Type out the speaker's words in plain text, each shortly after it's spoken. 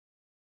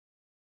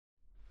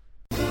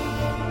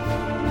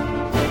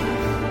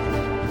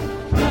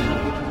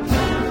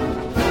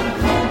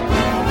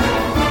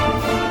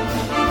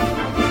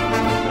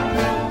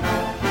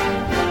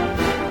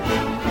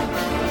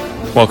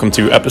Welcome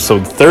to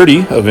episode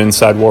 30 of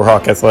Inside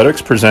Warhawk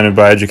Athletics, presented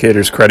by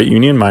Educators Credit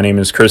Union. My name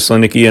is Chris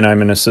Lindicke, and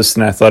I'm an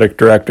assistant athletic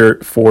director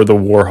for the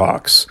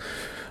Warhawks.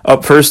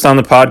 Up first on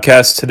the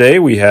podcast today,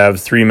 we have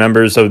three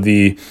members of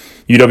the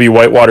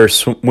UW-Whitewater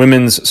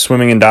women's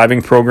swimming and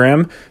diving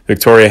program.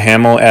 Victoria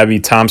Hamel, Abby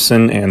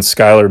Thompson, and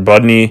Skyler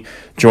Budny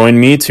join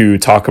me to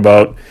talk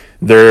about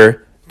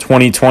their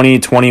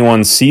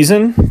 2020-21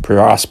 season,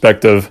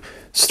 prospect of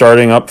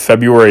starting up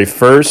February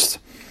 1st.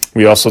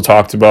 We also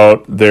talked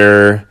about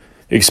their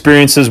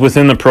experiences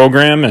within the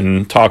program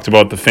and talked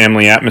about the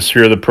family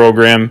atmosphere of the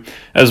program,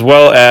 as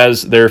well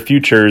as their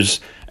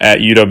futures at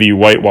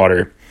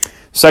UW-Whitewater.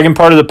 Second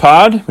part of the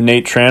pod,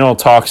 Nate Tranel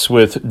talks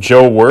with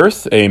Joe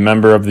Worth, a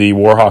member of the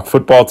Warhawk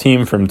football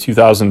team from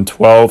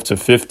 2012 to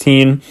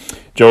 15.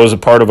 Joe is a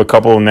part of a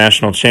couple of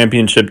national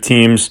championship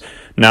teams,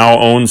 now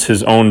owns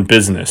his own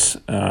business.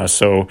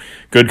 So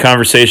good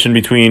conversation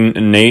between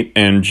Nate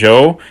and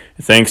Joe.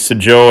 Thanks to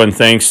Joe and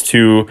thanks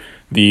to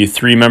the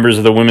three members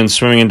of the women's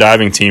swimming and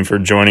diving team for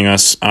joining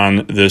us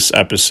on this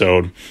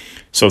episode.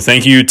 So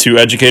thank you to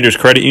Educators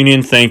Credit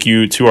Union. Thank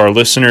you to our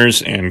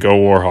listeners, and go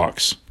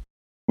Warhawks.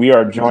 We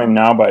are joined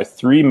now by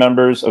three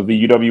members of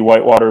the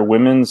UW-Whitewater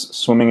women's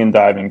swimming and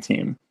diving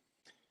team.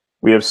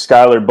 We have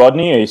Skyler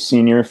Budny, a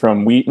senior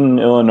from Wheaton,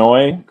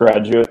 Illinois,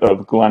 graduate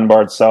of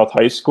Glenbard South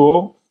High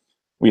School.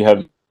 We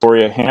have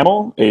Victoria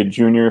Hamel, a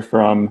junior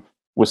from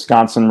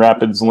Wisconsin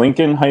Rapids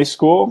Lincoln High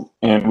School.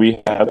 And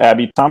we have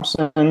Abby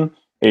Thompson,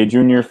 a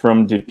junior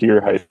from De Pere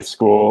High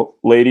School.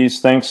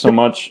 Ladies, thanks so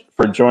much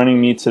for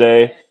joining me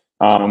today.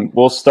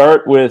 We'll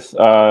start with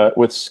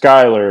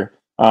Skyler.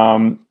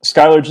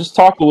 Skyler, just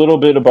talk a little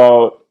bit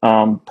about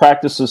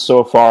practices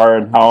so far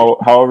and how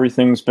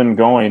everything's been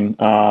going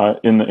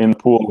in the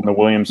pool in the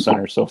Williams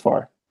Center so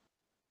far.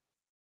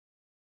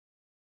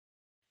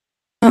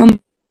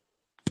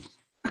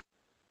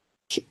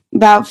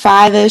 About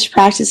 5-ish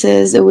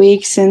practices a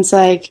week since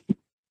for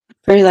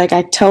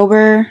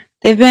October.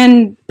 They've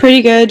been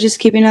pretty good, just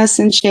keeping us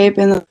in shape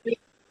and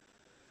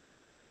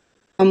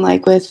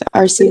with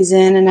our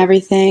season and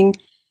everything.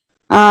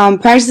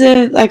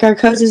 Practices, our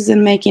coaches have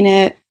been making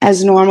it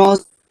as normal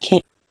as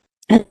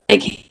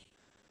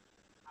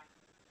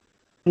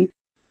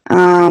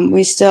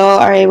we still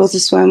are able to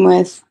swim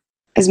with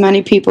as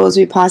many people as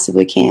we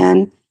possibly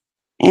can,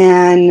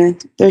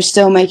 and they're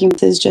still making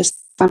this just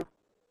fun.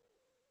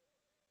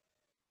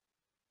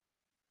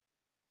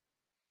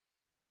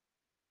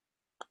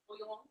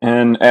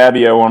 And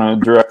Abby, I want to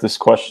direct this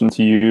question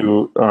to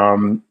you.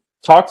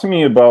 Talk to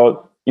me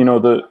about,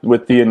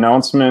 with the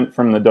announcement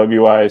from the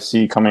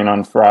WIAC coming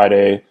on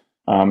Friday.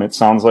 It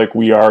sounds like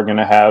we are going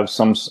to have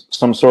some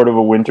sort of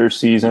a winter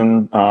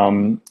season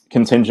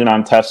contingent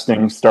on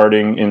testing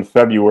starting in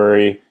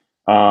February.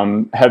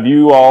 Have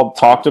you all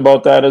talked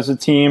about that as a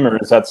team, or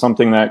is that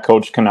something that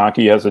Coach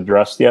Kanaki has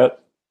addressed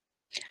yet?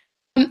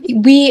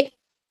 We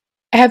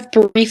have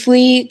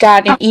briefly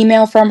got an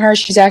email from her.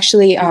 She's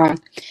actually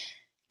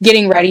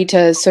getting ready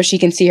so she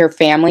can see her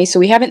family. So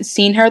we haven't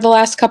seen her the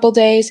last couple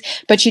days,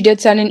 but she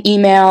did send an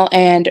email,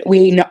 and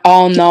we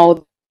all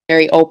know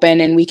very open,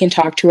 and we can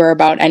talk to her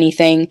about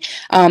anything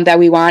that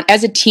we want.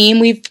 As a team,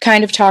 we've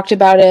kind of talked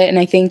about it, and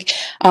I think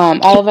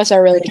all of us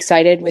are really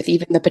excited with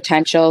even the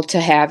potential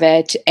to have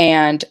it,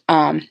 and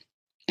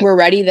we're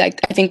ready. I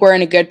think we're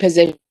in a good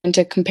position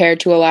to compare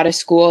to a lot of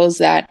schools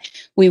that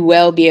we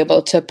will be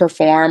able to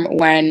perform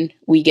when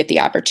we get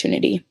the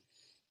opportunity.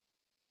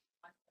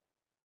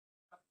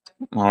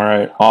 All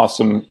right,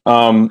 awesome.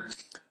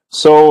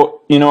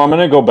 So, I'm going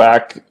to go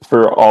back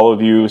for all of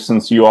you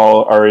since you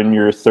all are in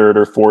your third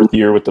or fourth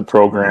year with the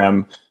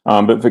program.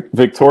 But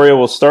Victoria,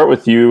 we'll start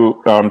with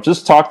you.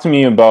 Just talk to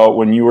me about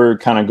when you were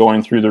kind of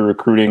going through the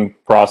recruiting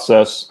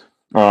process,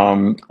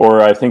 or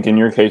I think in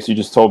your case, you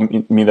just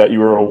told me that you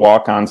were a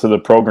walk-on to the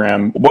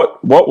program.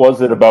 What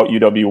was it about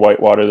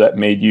UW-Whitewater that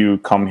made you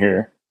come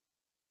here?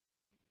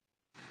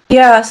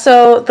 Yeah,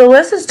 so the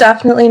list is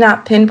definitely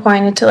not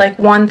pinpointed to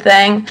one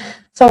thing.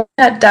 Something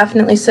that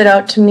definitely stood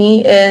out to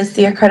me is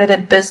the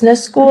accredited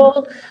business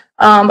school,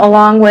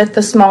 along with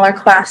the smaller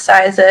class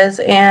sizes.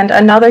 And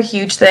another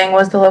huge thing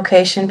was the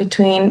location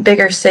between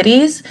bigger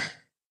cities.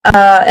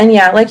 And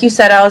yeah, like you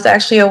said, I was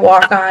actually a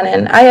walk-on,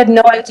 and I had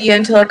no idea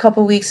until a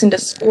couple weeks into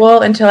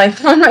school until I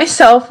found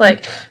myself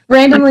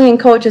randomly in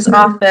coach's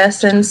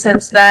office. And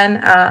since then,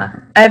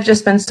 I've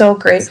just been so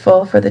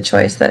grateful for the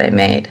choice that I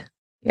made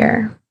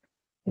here.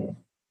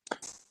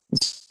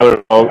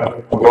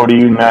 I'll go to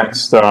you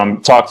next.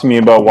 Talk to me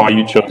about why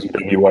you chose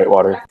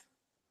UW-Whitewater.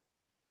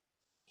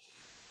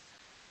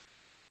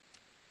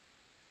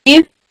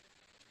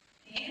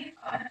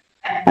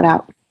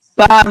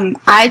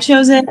 I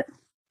chose it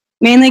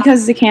mainly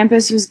because the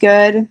campus was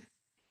good.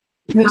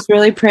 It was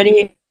really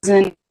pretty,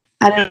 and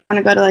I didn't want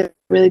to go to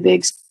really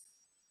big.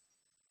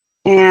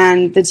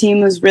 And the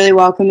team was really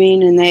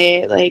welcoming, and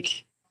they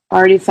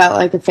already felt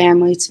like a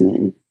family to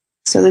me.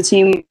 So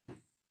the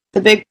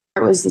big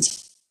part was the team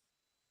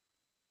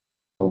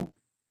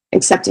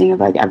accepting of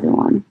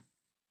everyone.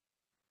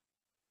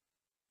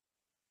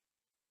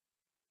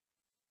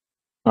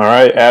 All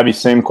right, Abby,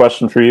 same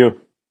question for you.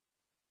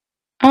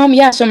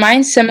 Yeah, so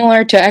mine's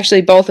similar to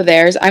actually both of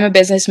theirs. I'm a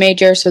business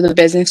major, so the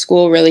business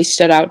school really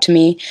stood out to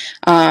me.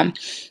 I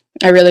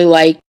really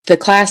liked the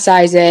class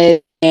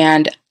sizes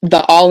and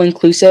the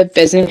all-inclusive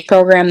business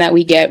program that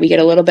we get. We get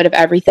a little bit of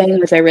everything,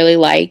 which I really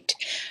liked.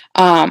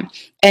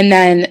 And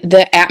then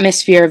the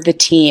atmosphere of the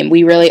team.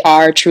 We really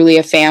are truly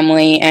a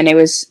family, and it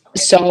was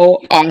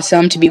so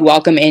awesome to be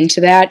welcomed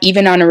into that,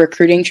 even on a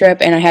recruiting trip,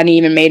 and I hadn't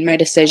even made my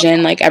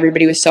decision. Like,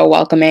 everybody was so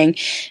welcoming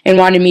and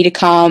wanted me to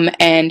come,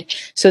 and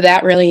so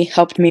that really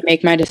helped me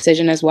make my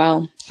decision as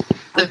well.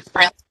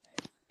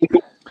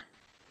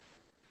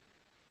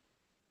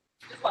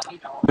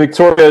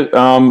 Victoria,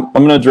 I'm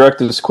going to direct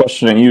this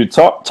question at you.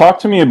 Talk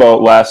to me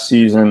about last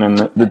season, and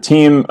the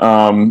team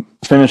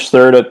finished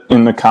third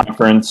in the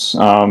conference,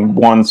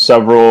 won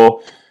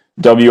several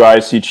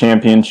WIAC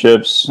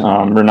championships.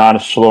 Renata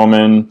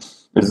Schloman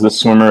is the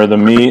swimmer of the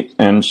meet,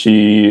 and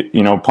she,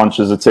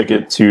 punches a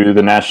ticket to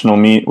the national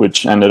meet,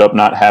 which ended up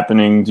not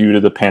happening due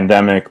to the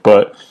pandemic.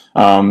 But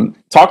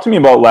talk to me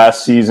about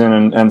last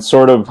season and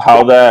sort of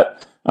how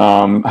that,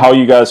 how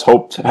you guys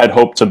had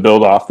hoped to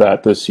build off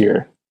that this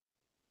year.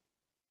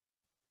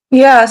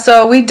 Yeah,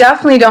 so we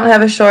definitely don't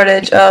have a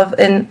shortage of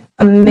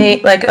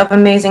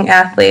amazing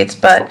athletes,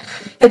 but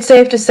it's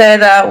safe to say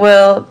that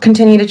we'll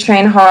continue to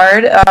train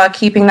hard,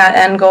 keeping that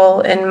end goal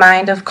in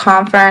mind of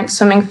conference,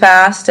 swimming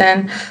fast,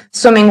 and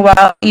swimming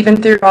well,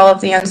 even through all of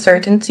the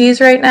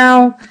uncertainties right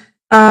now.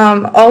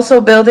 Also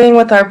building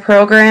with our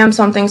program,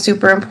 something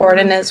super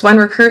important is when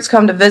recruits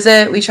come to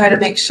visit, we try to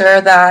make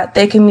sure that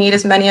they can meet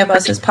as many of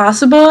us as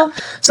possible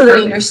so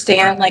they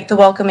understand the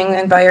welcoming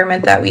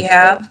environment that we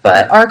have.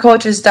 But our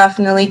coaches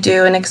definitely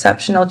do an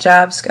exceptional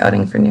job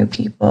scouting for new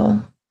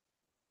people.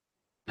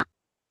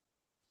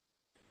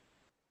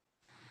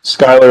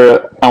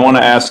 Skyler, I want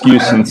to ask you,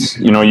 since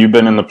you've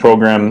been in the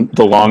program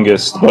the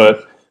longest,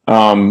 but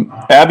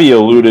Abby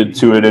alluded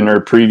to it in her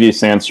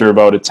previous answer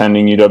about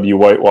attending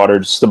UW-Whitewater,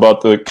 just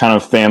about the kind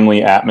of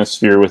family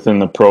atmosphere within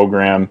the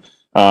program.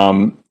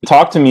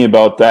 Talk to me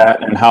about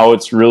that and how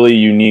it's really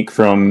unique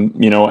from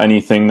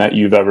anything that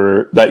you've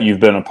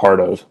been a part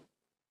of.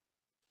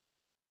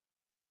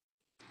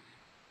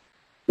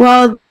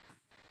 Well,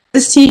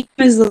 this team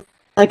is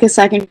like a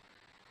second,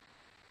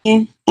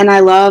 and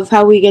I love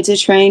how we get to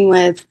train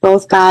with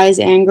both guys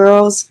and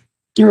girls.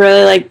 It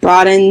really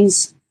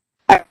broadens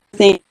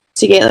everything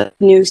to get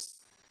new.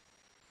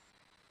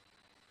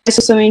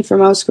 Swimming for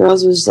most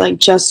girls was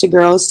just a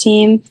girls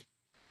team,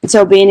 and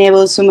so being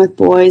able to swim with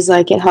boys,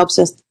 it helps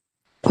us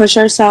push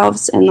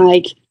ourselves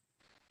and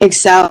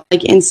excel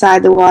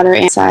inside the water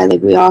and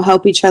outside. We all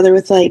help each other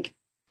with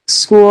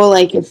school.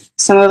 If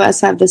some of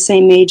us have the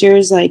same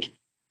majors, it's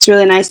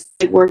really nice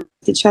to work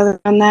with each other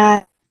on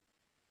that.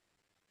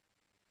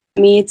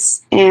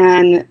 Meets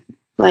and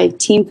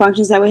team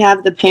functions that we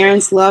have, the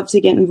parents love to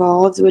get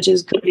involved, which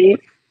is great.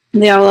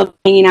 They all love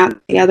hanging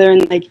out together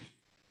and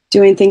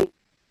doing things,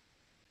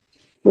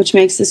 which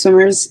makes the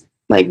swimmers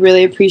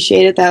really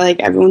appreciate it,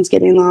 that everyone's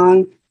getting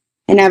along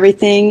and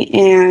everything.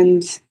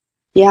 And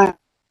yeah.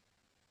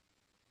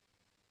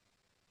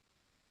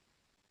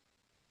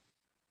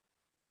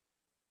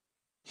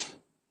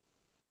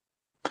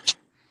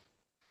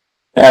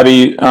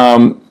 Abby,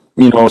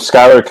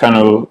 Skyler kind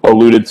of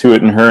alluded to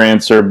it in her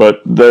answer,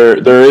 but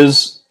there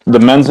is the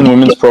men's and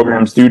women's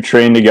programs do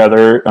train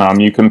together.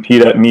 You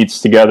compete at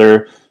meets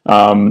together,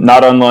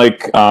 not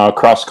unlike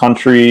cross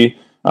country,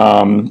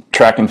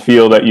 track and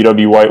field at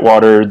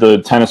UW-Whitewater,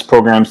 the tennis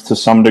programs to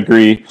some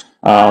degree.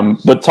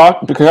 But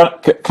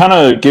kind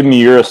of give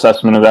me your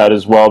assessment of that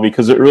as well,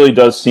 because it really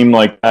does seem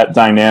like that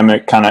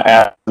dynamic kind of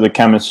adds to the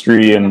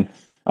chemistry and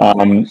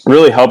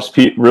really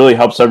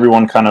helps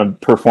everyone kind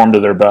of perform to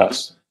their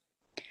best.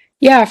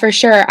 Yeah, for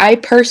sure. I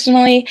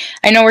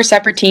know we're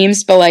separate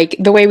teams, but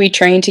the way we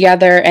train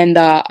together and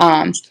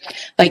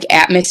the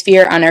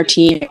atmosphere on our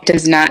team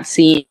does not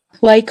seem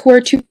like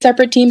we're two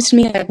separate teams to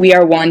me. We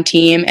are one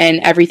team, and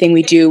everything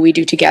we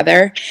do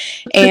together.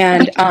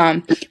 And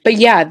but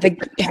yeah,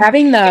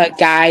 having the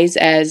guys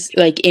as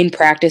in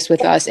practice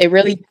with us, it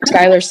really,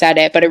 Skyler said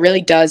it, but it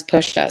really does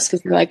push us,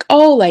 because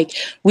we're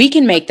we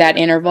can make that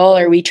interval,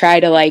 or we try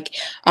to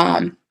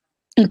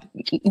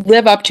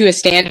live up to a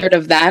standard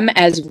of them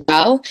as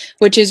well,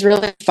 which is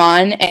really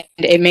fun, and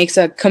it makes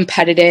a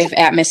competitive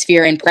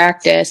atmosphere in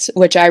practice,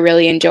 which I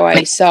really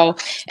enjoy. So,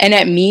 and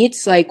at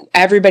meets,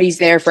 everybody's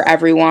there for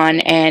everyone,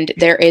 and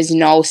there is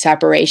no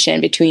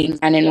separation between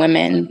men and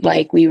women.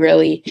 It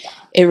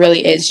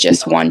really is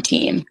just one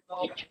team.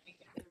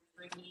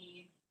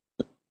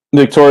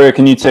 Victoria,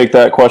 can you take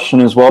that question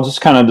as well? Just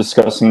kind of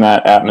discussing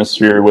that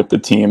atmosphere with the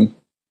team.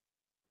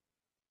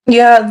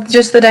 Yeah,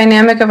 just the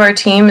dynamic of our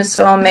team is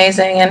so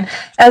amazing. And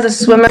as a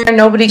swimmer,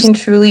 nobody can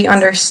truly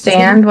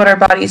understand what our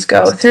bodies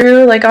go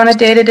through, on a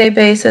day-to-day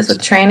basis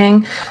with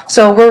training.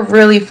 So we're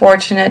really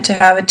fortunate to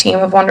have a team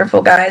of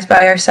wonderful guys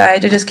by our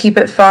side to just keep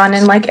it fun.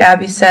 And like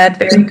Abby said,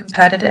 very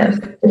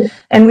competitive.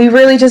 And we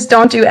really just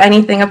don't do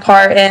anything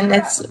apart, and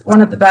it's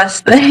one of the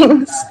best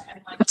things.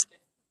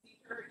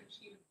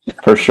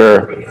 For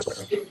sure.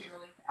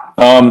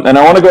 And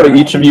I want to go to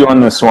each of you on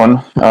this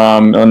one,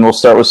 and we'll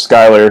start with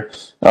Skyler.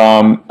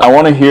 I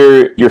want to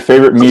hear your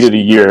favorite meet of the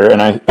year,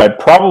 and I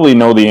probably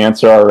know the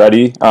answer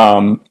already,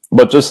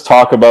 but just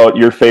talk about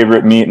your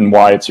favorite meet and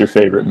why it's your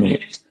favorite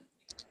meet.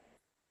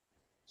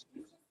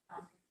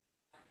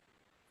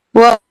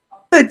 Well, I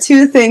put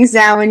two things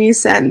down when you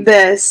sent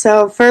this.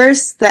 So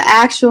first, the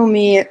actual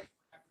meet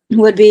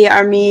would be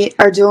our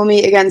dual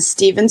meet against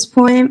Stevens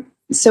Point.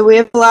 So we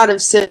have a lot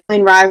of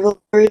sibling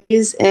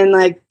rivalries in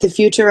like the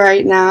future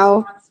right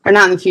now, or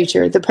not in the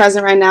future, the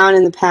present right now and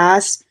in the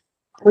past.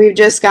 We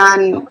just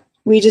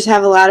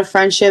have a lot of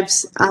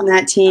friendships on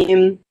that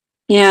team,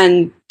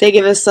 and they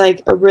give us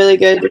like a really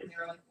good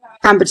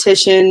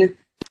competition.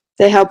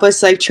 They help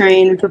us like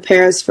train and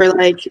prepare us for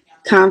like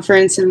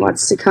conference and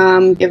what's to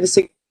come, give us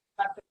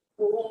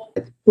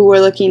who we're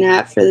looking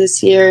at for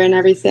this year and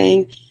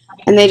everything.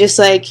 And they just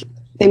like,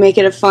 they make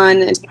it a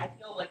fun and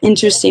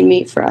interesting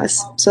meet for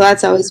us. So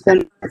that's always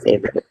been my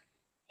favorite.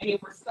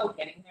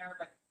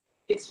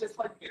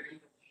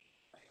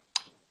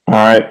 All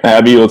right,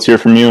 Abby, let's hear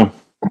from you.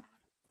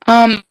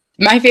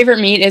 My favorite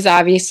meet is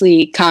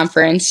obviously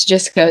conference,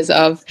 just because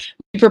of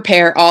we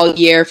prepare all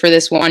year for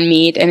this one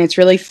meet, and it's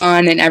really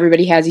fun, and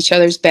everybody has each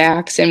other's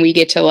backs, and we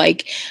get to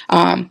like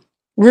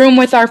room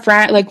with our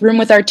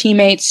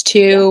teammates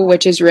too,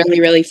 which is really,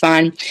 really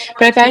fun.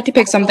 But if I had to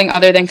pick something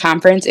other than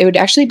conference, it would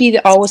actually be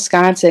the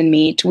All-Wisconsin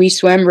meet. We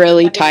swim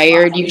really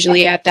tired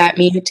usually at that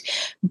meet,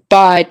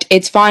 but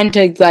it's fun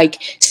to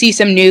like see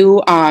some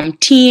new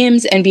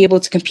teams and be able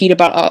to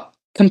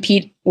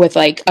compete with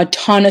like a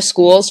ton of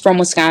schools from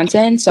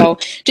Wisconsin. So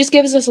just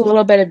gives us a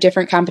little bit of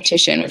different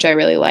competition, which I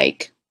really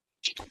like.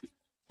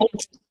 All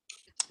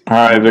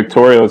right,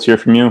 Victoria, let's hear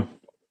from you.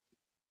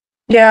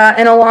 Yeah,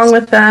 and along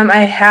with them,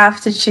 I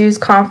have to choose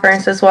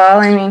conference as well.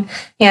 I mean,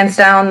 hands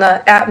down,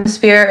 the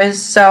atmosphere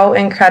is so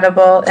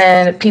incredible,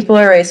 and people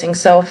are racing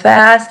so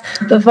fast.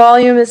 The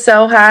volume is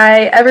so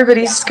high.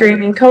 Everybody's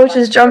screaming.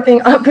 Coaches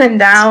jumping up and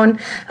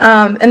down.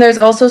 And there's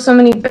also so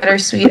many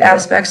bittersweet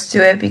aspects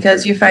to it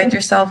because you find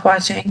yourself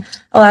watching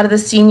a lot of the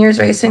seniors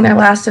racing their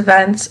last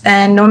events.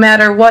 And no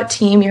matter what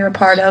team you're a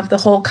part of, the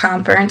whole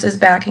conference is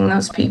backing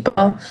those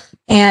people.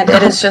 And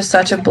it is just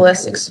such a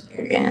bliss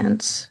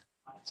experience.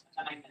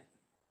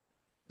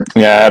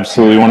 Yeah,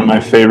 absolutely. One of my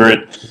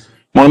favorite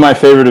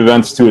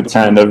events to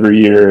attend every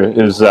year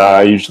is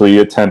I usually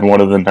attend one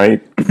of the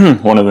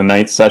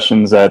night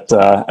sessions at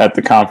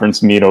the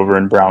conference meet over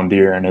in Brown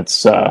Deer, and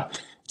it's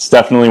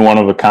definitely one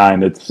of a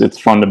kind. It's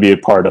fun to be a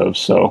part of.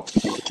 So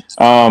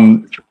I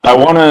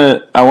want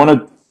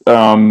to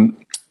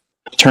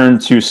turn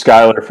to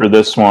Skyler for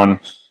this one.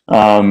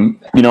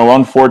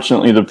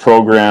 Unfortunately, the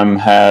program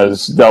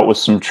has dealt with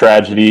some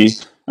tragedy.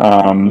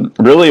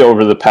 Really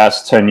over the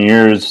past 10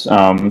 years,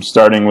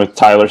 starting with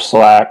Tyler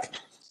Slack,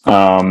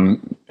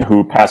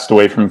 who passed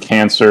away from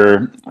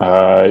cancer.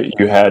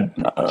 You had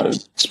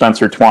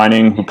Spencer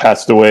Twining, who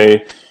passed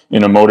away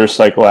in a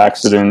motorcycle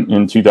accident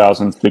in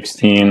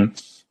 2016.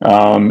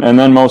 And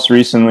then most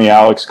recently,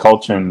 Alex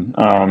Kulchin,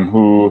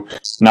 who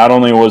not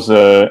only was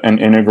an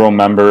integral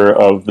member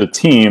of the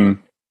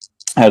team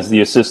as the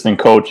assistant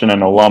coach and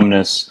an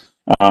alumnus,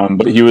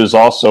 but he was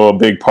also a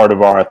big part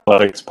of our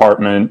athletics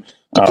department.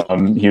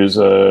 He was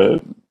a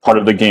part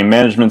of the game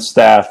management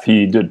staff.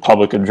 He did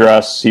public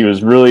address. He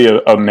was really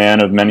a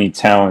man of many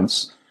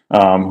talents,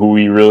 who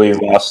we really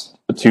lost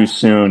too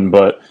soon.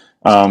 But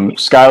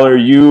Skyler,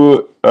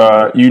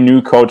 you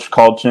knew Coach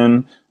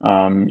Kulchin.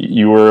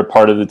 You were a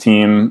part of the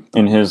team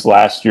in his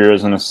last year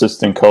as an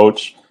assistant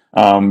coach.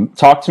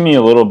 Talk to me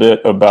a little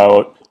bit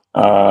about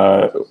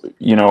how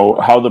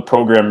the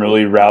program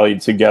really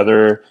rallied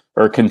together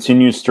or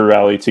continues to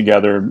rally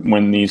together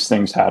when these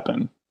things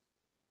happen.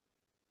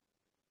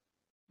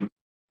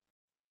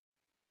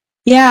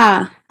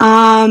 Yeah.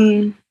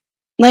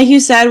 Like you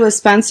said with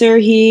Spencer,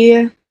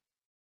 he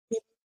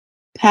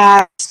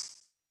passed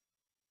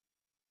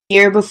a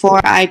year before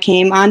I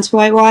came onto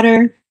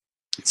Whitewater.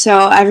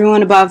 So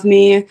everyone above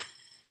me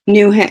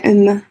knew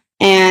him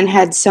and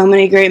had so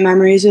many great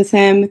memories with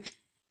him.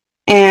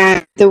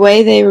 And the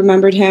way they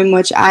remembered him,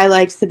 which I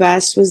liked the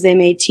best, was they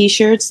made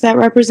T-shirts that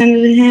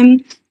represented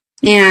him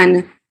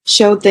and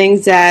showed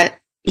things that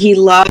he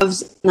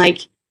loved,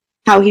 like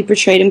how he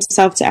portrayed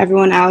himself to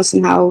everyone else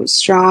and how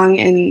strong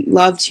and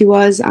loved he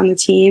was on the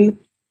team.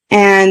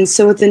 And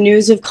so with the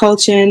news of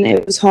Kulchin,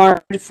 it was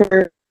hard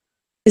for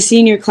the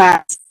senior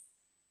class.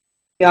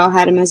 We all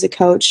had him as a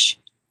coach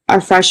our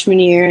freshman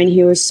year, and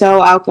he was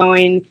so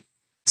outgoing,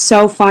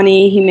 so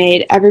funny. He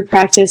made every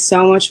practice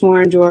so much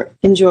more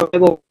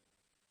enjoyable.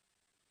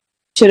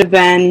 Should have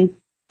been.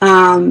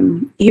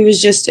 He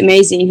was just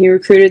amazing. He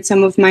recruited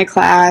some of my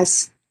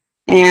class,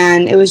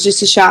 and it was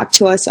just a shock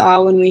to us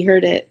all when we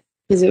heard it,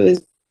 because it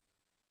was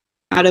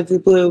out of the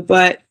blue.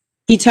 But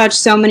he touched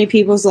so many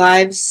people's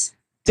lives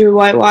through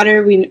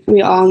Whitewater.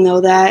 We all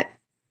know that.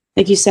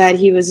 Like you said,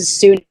 he was a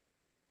student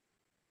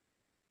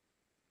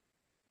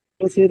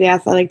through the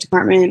athletic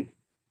department,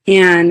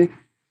 and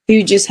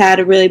he just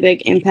had a really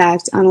big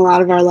impact on a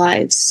lot of our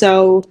lives.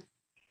 So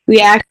we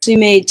actually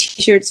made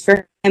T-shirts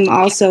for him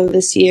also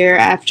this year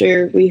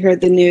after we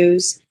heard the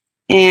news.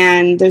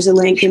 And there's a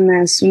link in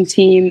the swim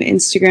team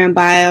Instagram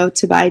bio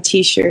to buy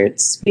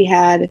t-shirts. We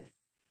had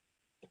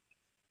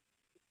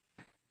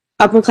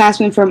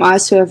upperclassmen from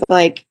us who have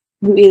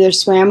who either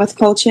swam with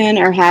Colchin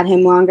or had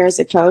him longer as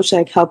a coach,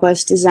 help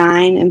us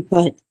design and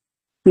put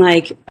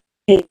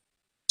his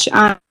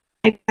on,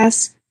 I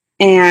guess.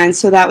 And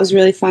so that was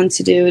really fun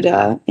to do,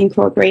 to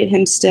incorporate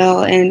him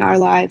still in our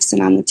lives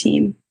and on the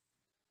team.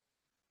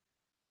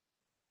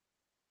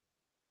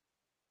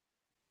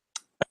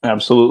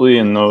 Absolutely,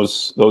 and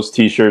those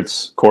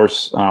T-shirts, of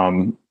course,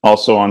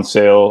 also on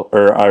sale,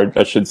 or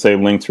I should say,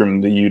 linked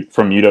from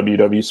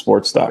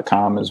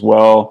uwwsports.com as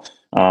well.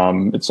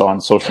 It's on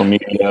social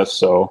media,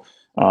 so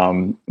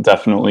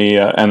definitely,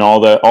 and all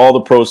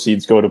the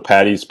proceeds go to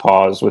Patty's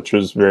Paws, which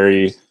was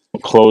very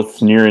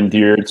close, near and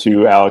dear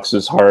to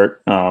Alex's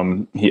heart.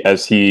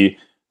 He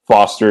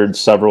fostered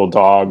several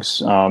dogs,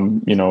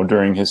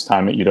 during his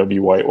time at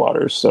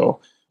UW-Whitewater. So.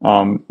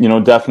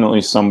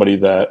 Definitely somebody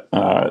that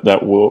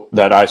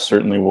I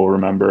certainly will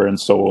remember, and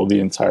so will the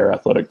entire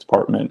athletic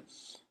department.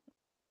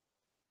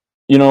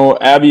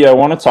 Abby, I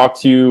want to talk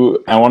to you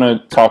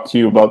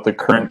about the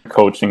current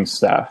coaching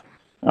staff.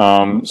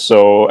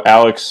 So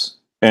Alex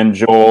and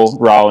Joel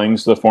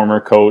Rawlings, the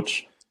former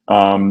coach,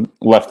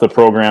 left the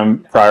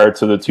program prior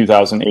to the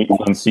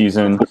 2018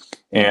 season,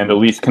 and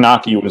Elise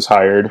Kanaki was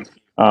hired.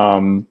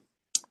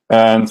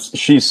 And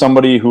she's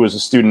somebody who was a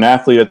student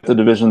athlete at the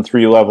Division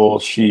III level.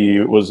 She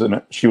was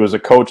a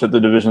coach at the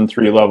Division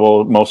III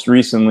level. Most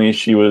recently,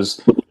 she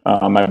was,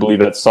 I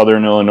believe, at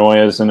Southern Illinois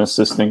as an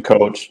assistant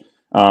coach.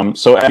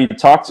 So, Abby,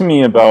 talk to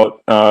me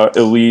about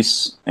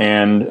Elise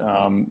and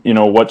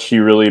what she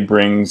really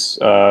brings.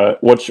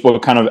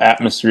 What kind of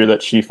atmosphere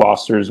that she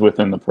fosters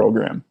within the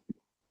program.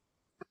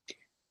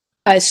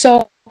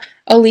 So,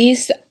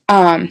 Elise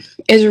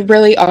is a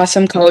really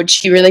awesome coach.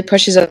 She really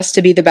pushes us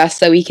to be the best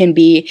that we can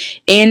be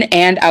in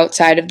and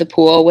outside of the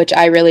pool, which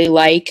I really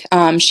like.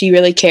 She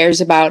really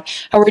cares about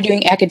how we're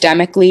doing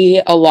academically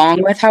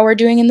along with how we're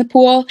doing in the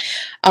pool.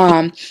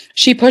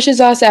 She pushes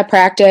us at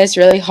practice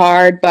really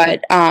hard,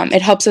 but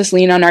it helps us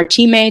lean on our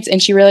teammates,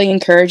 and she really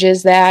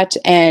encourages that.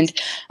 And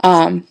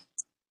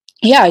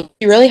she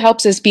really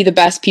helps us be the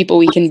best people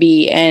we can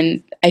be,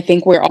 and I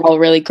think we're all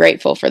really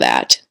grateful for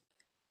that.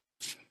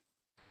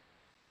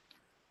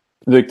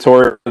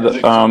 Victoria,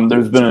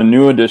 there's been a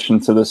new addition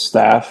to the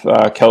staff.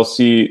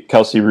 Kelsey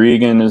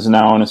Regan is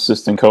now an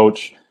assistant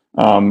coach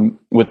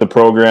with the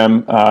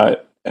program.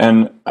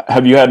 And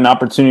have you had an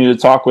opportunity to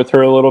talk with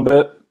her a little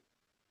bit?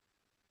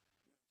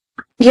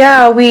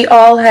 Yeah, we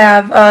all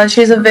have.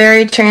 She's a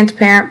very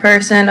transparent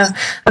person, a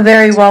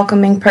very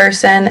welcoming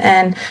person,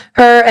 and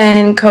her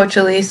and Coach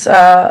Elise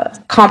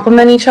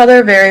complement each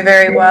other very,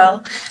 very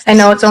well. I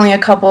know it's only a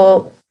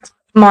couple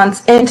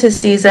months into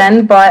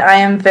season, but I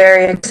am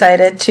very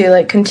excited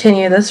to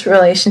continue this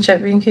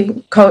relationship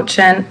between coach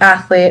and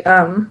athlete.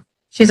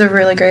 She's a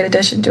really great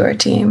addition to our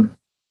team.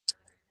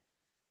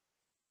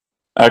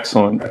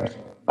 Excellent.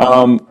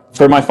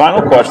 For my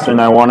final question,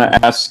 I want to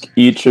ask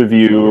each of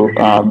you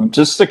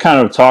just to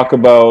kind of talk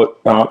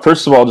about,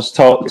 first of all, just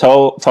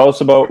tell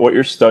us about what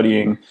you're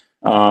studying,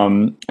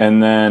 and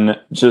then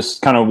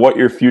just kind of what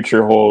your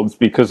future holds,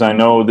 because I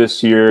know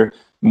this year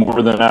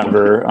more than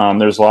ever,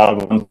 there's a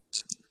lot of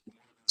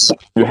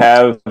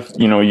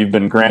you've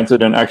been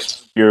granted an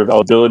extra year of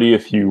eligibility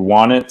if you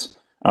want it.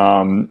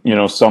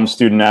 Some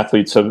student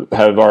athletes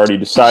have already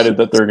decided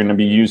that they're going to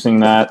be using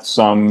that.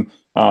 Some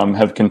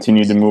have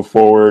continued to move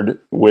forward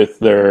with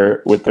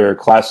their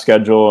class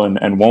schedule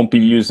and won't be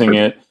using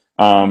it.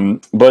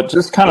 But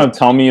just kind of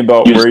tell me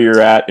about where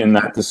you're at in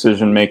that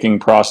decision-making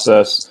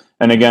process.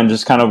 And again,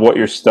 just kind of what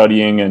you're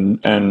studying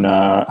and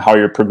how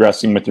you're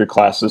progressing with your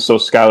classes. So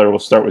Skyler, we'll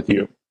start with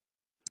you.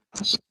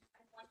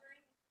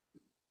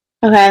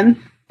 Okay.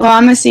 Well,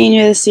 I'm a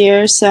senior this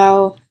year,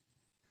 so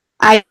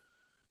I'm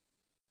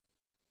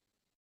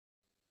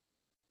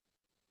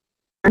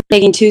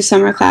taking 2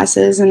 summer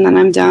classes, and then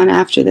I'm done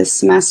after this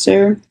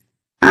semester.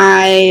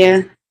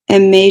 I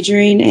am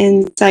majoring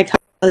in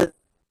psychology,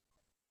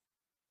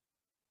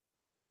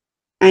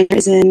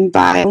 in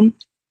bio.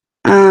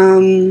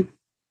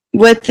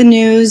 With the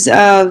news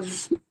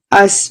of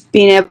us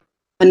being able to have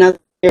another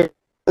year of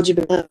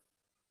eligibility,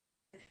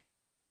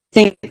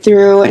 think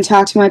through and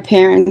talk to my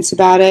parents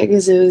about it,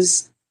 because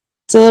it's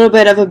a little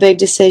bit of a big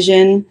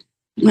decision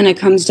when it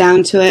comes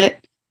down to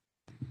it.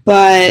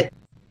 But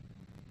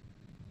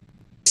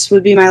this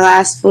would be my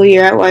last full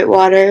year at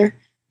Whitewater,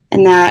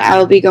 and that I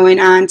will be going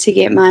on to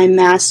get my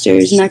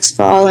master's next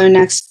fall or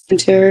next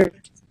winter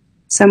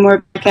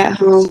somewhere back at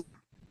home.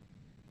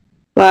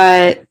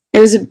 But it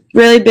was a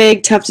really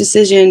big, tough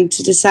decision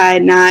to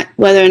decide not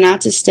whether or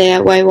not to stay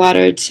at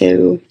Whitewater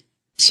to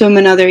swim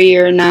another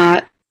year or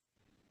not.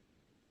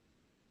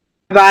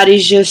 My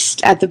body's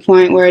just at the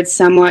point where it's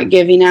somewhat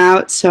giving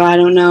out, so I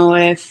don't know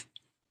if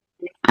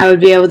I would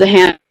be able to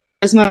handle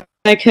as much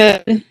as I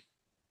could. It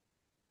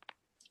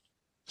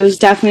was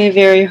definitely a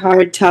very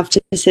hard, tough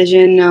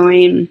decision,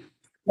 knowing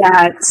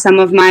that some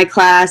of my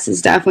class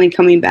is definitely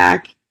coming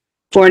back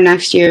for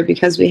next year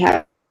because we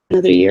have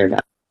another year of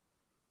it.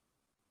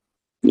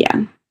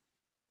 Yeah.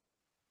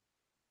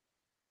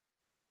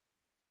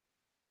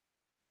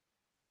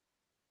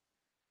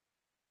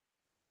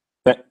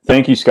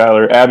 Thank you,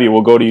 Skyler. Abby,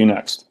 we'll go to you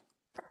next.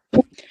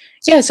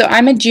 Yeah, so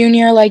I'm a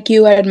junior, like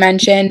you had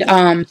mentioned.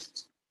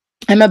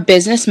 I'm a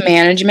business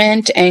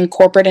management and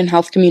corporate and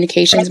health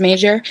communications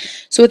major.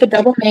 So with a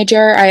double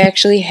major, I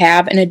actually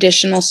have an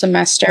additional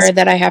semester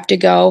that I have to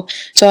go.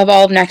 So I have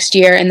all of next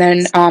year and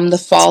then the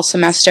fall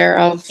semester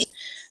of,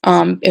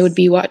 it would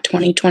be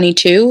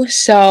 2022.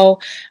 So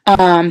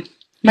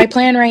my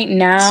plan right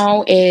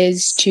now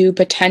is to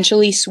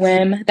potentially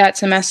swim that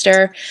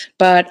semester,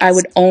 but I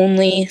would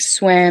only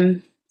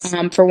swim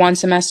for one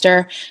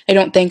semester. I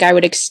don't think I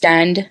would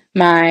extend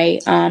my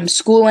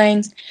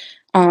schooling.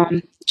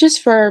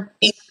 Just for,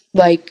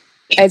 like,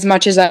 as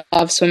much as I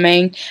love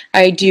swimming,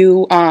 I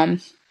do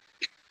want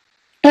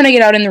to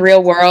get out in the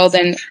real world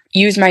and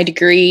use my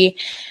degree.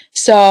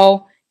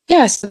 So,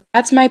 yes,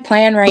 that's my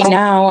plan right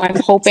now.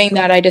 I'm hoping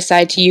that I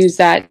decide to use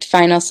that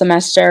final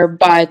semester,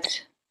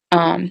 but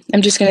I'm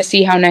just going to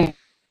see how next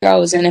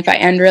goes. And if I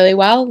end really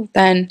well,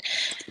 then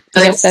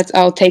I guess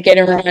I'll take it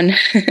and run.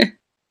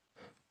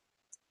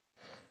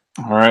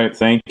 All right.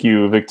 Thank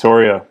you,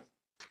 Victoria.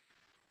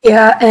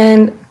 Yeah,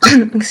 and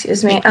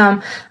excuse me,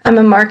 I'm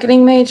a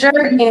marketing major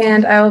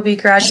and I will be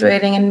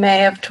graduating in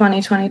May of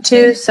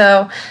 2022.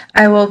 So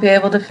I will be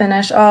able to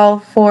finish all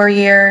 4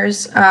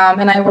 years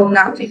and I will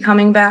not be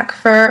coming back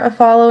for a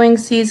following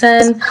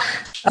season.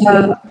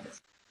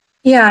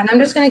 Yeah, and I'm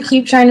just going to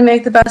keep trying to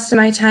make the best of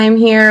my time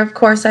here. Of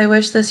course, I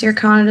wish this year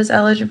counted as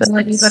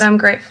eligibility, but I'm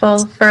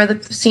grateful for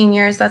the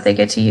seniors that they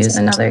get to use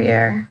another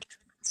year.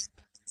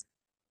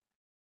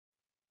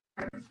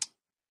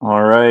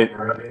 All right.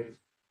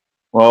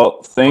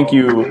 Well, thank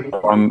you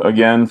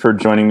again for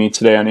joining me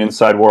today on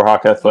Inside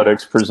Warhawk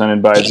Athletics,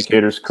 presented by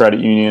Educators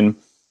Credit Union.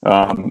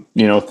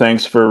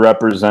 Thanks for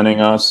representing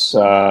us,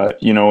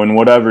 in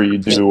whatever you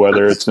do,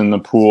 whether it's in the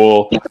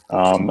pool.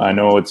 I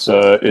know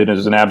it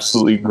is an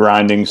absolutely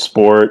grinding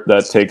sport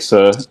that takes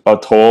a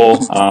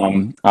toll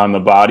on the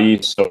body.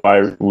 So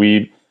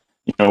we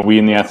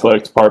in the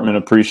athletic department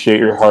appreciate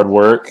your hard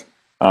work.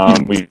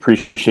 We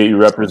appreciate you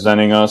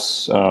representing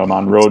us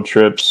on road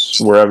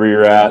trips, wherever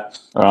you're at.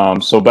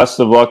 So best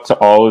of luck to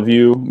all of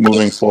you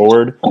moving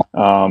forward,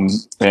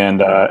 and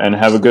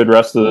have a good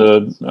rest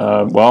of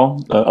a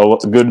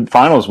good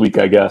finals week,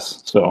 I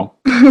guess. So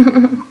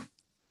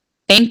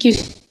Thank you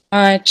so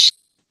much.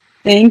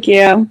 Thank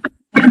you.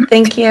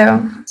 Thank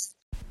you.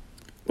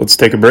 Let's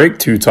take a break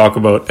to talk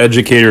about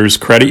Educators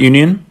Credit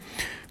Union.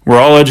 We're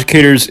all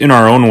educators in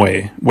our own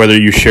way. Whether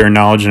you share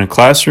knowledge in a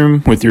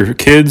classroom with your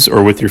kids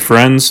or with your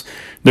friends,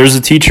 there's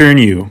a teacher in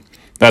you.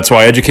 That's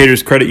why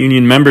Educators Credit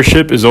Union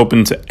membership is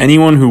open to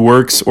anyone who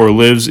works or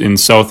lives in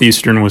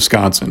southeastern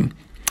Wisconsin.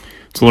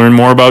 To learn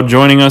more about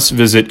joining us,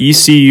 visit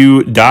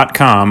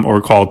ecu.com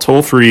or call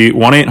toll-free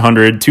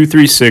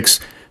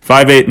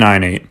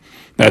 1-800-236-5898.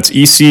 That's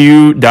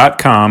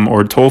ecu.com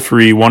or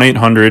toll-free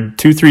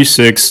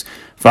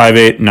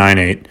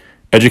 1-800-236-5898.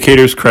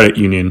 Educators Credit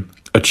Union.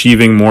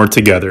 Achieving more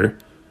together.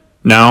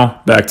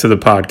 Now, back to the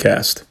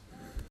podcast.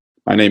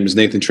 My name is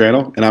Nathan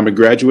Tranel, and I'm a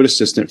graduate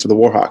assistant for the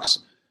Warhawks.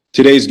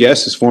 Today's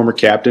guest is former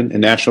captain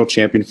and national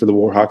champion for the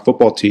Warhawk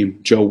football team,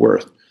 Joe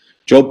Worth.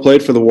 Joe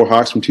played for the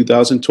Warhawks from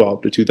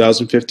 2012 to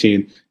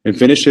 2015 and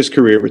finished his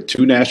career with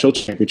 2 national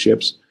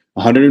championships,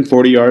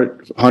 140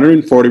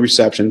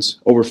 receptions,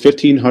 over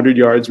 1,500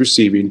 yards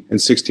receiving,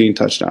 and 16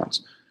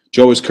 touchdowns.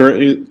 Joe is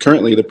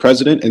currently the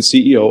president and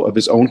CEO of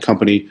his own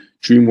company,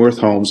 Dreamworth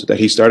Homes, that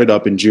he started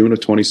up in June of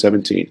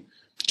 2017.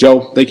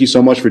 Joe, thank you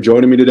so much for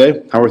joining me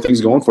today. How are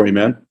things going for you,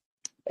 man?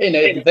 Hey,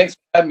 Nathan, thanks for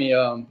having me.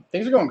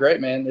 Things are going great,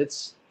 man.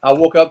 I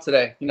woke up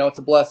today. It's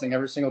a blessing.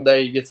 Every single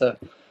day you get to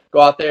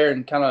go out there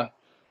and kind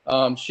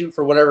of shoot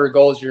for whatever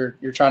goals you're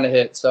trying to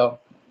hit. So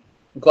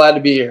I'm glad to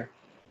be here.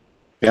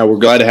 Yeah, we're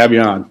glad to have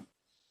you on.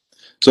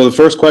 So the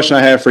first question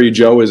I have for you,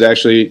 Joe, is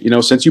actually,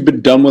 since you've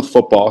been done with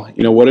football,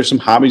 what are some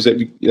hobbies that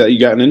you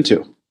gotten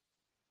into?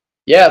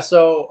 Yeah,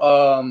 so,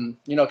 kind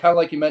of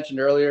like you mentioned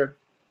earlier,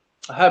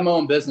 I have my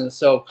own business.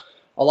 So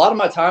a lot of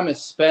my time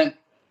is spent,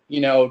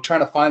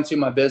 trying to fine-tune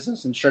my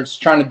business and just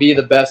trying to be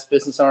the best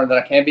business owner that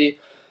I can be.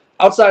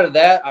 Outside of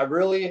that, I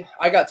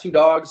got 2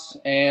 dogs,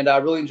 and I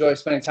really enjoy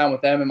spending time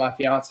with them and my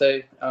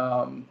fiance,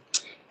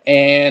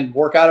 and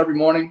work out every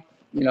morning.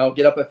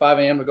 Get up at 5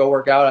 a.m. to go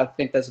work out. I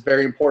think that's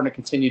very important to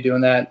continue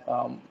doing that,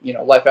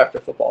 life after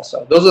football.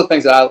 So those are the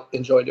things that I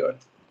enjoy doing.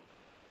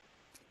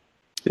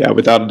 Yeah,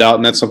 without a doubt.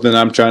 And that's something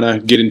I'm trying to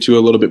get into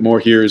a little bit more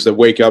here is to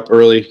wake up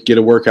early, get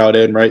a workout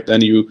in, right? Then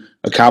you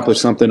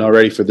accomplish something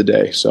already for the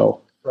day.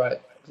 So right,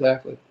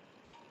 exactly.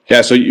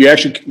 Yeah, so you're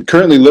actually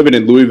currently living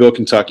in Louisville,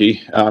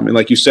 Kentucky. And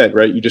like you said,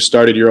 right, you just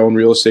started your own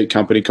real estate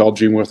company called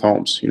Dreamworth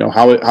Homes.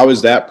 How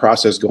is that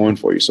process going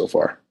for you so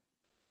far?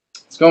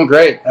 It's going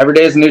great. Every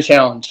day is a new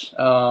challenge.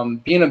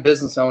 Being a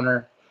business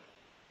owner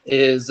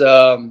is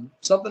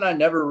something I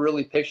never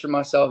really pictured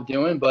myself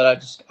doing,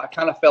 but I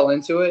kind of fell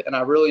into it, and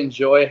I really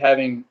enjoy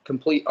having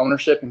complete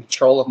ownership and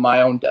control of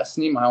my own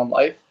destiny, my own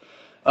life.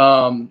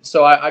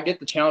 So I get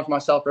to challenge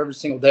myself every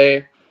single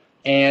day,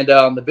 and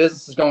the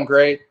business is going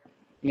great.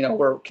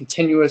 We're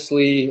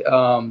continuously,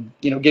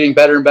 getting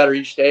better and better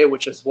each day,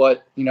 which is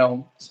what,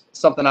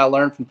 something I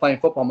learned from playing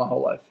football my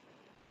whole life.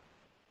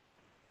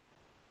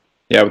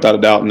 Yeah, without a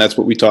doubt. And that's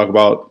what we talk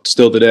about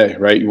still today,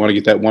 right? You want to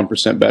get that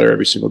 1% better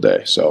every single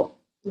day. So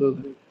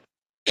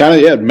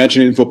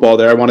mentioning football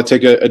there, I want to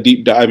take a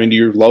deep dive into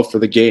your love for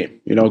the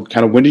game.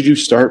 When did you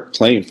start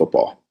playing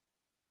football?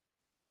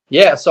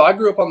 Yeah, so I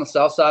grew up on the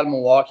south side of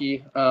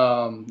Milwaukee,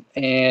 and,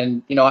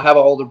 I have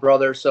an older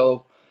brother,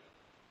 so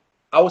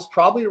I was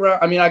probably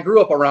around. I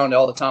grew up around it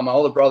all the time. My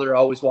older brother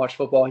always watched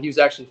football. He was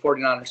actually a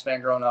 49ers fan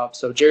growing up.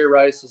 So Jerry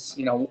Rice is,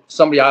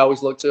 somebody I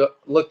always looked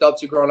up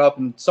to growing up,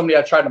 and somebody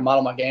I tried to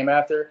model my game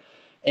after.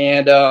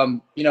 And, I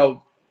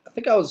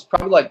think I was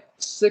probably like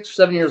 6 or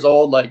 7 years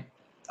old. Like,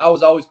 I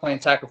was always playing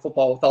tackle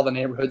football with all the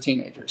neighborhood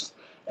teenagers.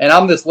 And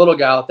I'm this little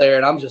guy out there,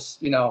 and I'm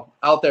just,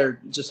 out there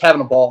just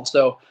having a ball.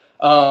 So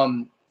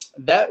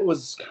that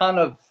was kind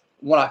of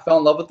when I fell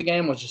in love with the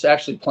game, was just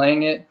actually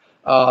playing it.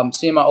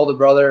 Seeing my older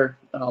brother,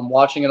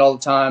 watching it all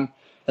the time.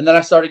 And then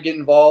I started getting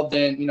involved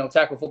in,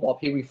 tackle football,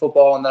 pee wee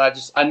football. And then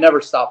I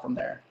never stopped from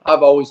there.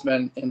 I've always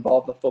been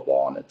involved with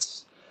football, and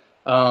it's,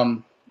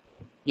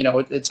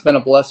 it's been a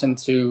blessing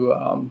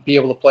to be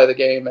able to play the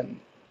game and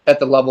at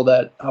the level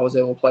that I was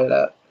able to play it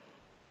at.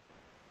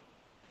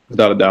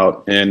 Without a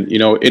doubt. And,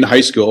 in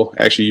high school,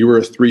 actually, you were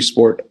a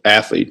 3-sport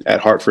athlete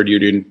at Hartford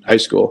Union High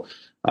School.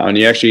 And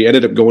you actually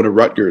ended up going to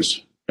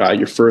Rutgers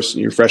your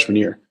freshman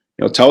year.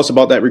 Tell us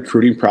about that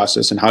recruiting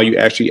process and how you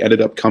actually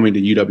ended up coming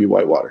to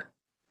UW-Whitewater.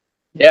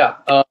 Yeah.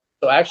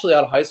 So actually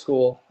out of high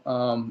school,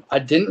 I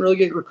didn't really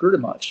get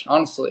recruited much,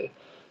 honestly.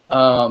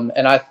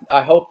 And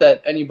I hope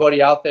that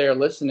anybody out there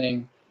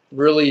listening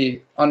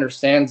really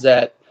understands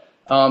that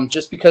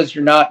just because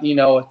you're not, a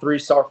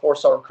 3-star,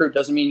 4-star recruit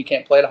doesn't mean you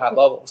can't play at a high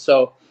level.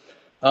 So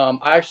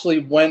I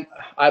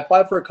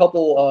applied for a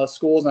couple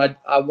schools, and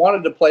I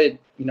wanted to play,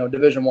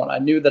 Division I. I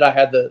knew that I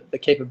had the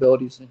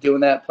capabilities of doing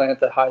that, playing at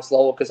the highest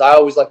level, because I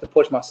always like to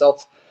push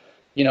myself,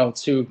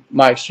 to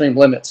my extreme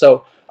limit.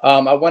 So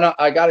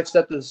I got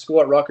accepted to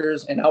school at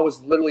Rutgers, and I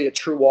was literally a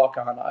true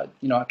walk-on.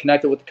 I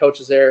connected with the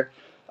coaches there.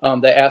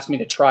 They asked me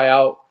to try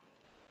out.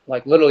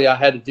 Like, literally, I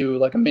had to do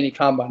like a mini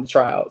combine to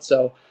try out.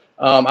 So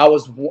I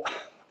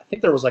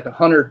think there was like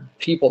 100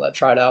 people that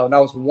tried out, and I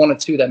was one of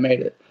 2 that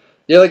made it.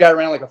 The other guy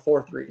ran like a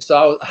 4.3.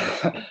 So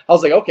I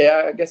was like, okay,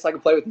 I guess I can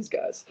play with these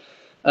guys.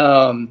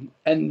 And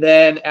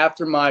then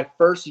after my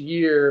first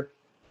year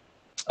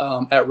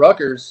at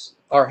Rutgers,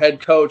 our head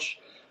coach,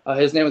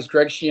 his name was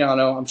Greg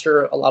Schiano. I'm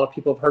sure a lot of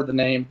people have heard the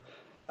name.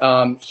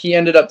 He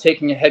ended up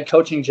taking a head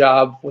coaching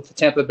job with the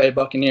Tampa Bay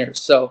Buccaneers.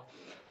 So,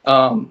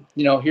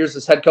 here's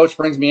this head coach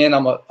brings me in.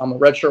 I'm a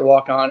redshirt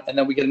walk-on, and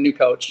then we get a new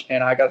coach,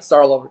 and I got to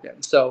start all over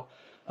again. So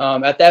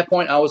at that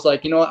point, I was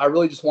like, I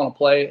really just want to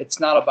play. It's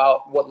not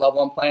about what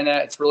level I'm playing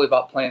at. It's really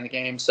about playing the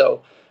game.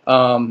 So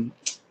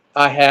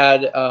I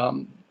had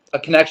a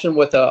connection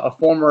with a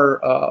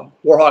former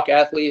Warhawk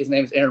athlete. His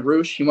name is Aaron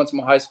Roosh. He went to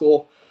my high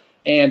school.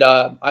 And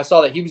I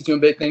saw that he was doing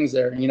big things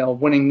there,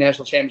 winning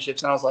national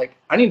championships. And I was like,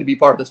 I need to be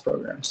part of this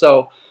program.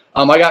 So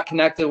I got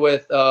connected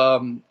with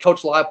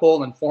Coach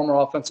Leipold and former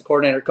offensive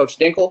coordinator Coach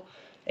Dinkle.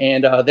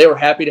 And they were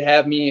happy to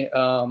have me,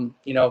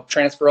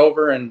 transfer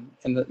over. And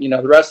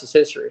the rest is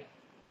history.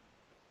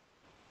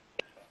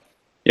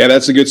 Yeah,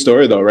 that's a good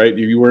story, though, right?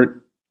 You weren't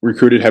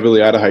recruited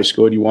heavily out of high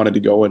school, and you wanted to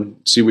go and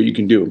see what you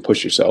can do and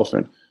push yourself.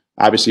 And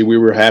obviously, we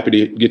were happy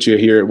to get you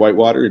here at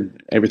Whitewater,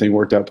 and everything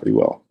worked out pretty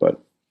well. But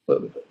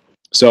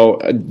so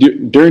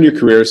during your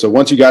career, so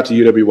once you got to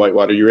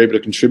UW-Whitewater, you were able to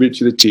contribute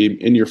to the team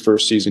in your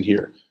first season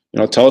here.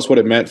 Tell us what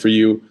it meant for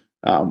you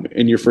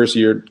in your first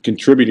year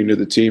contributing to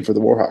the team for the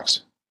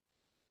Warhawks.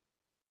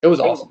 It was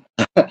awesome.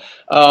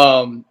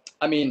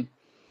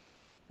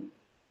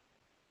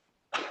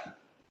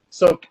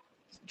 So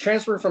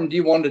transferring from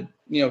D1 to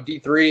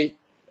D3,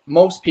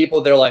 most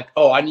people, they're like,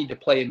 oh, I need to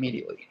play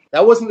immediately.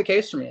 That wasn't the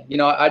case for me.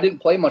 I didn't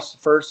play much the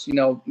first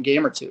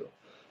game or two,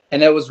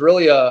 and it was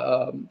really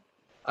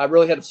I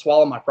really had to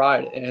swallow my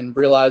pride and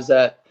realize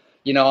that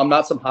I'm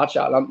not some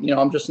hotshot.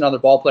 I'm just another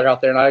ball player out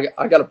there, and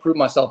I got to prove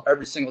myself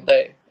every single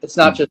day. It's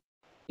not just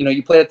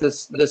you play at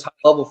this high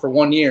level for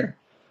 1 year,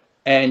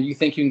 and you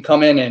think you can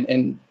come in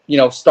and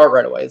start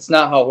right away. It's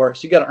not how it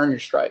works. You got to earn your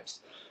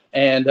stripes.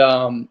 And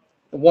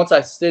once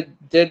I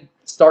did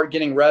start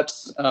getting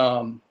reps,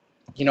 I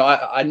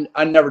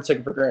never took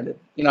it for granted.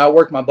 I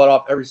worked my butt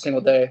off every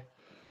single day.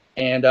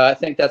 And I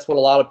think that's what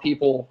a lot of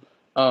people,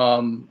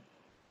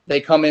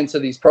 they come into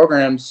these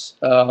programs,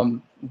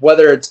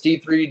 whether it's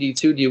D3,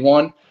 D2,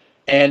 D1,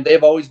 and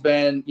they've always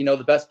been,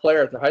 the best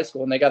player at their high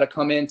school. And they got to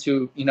come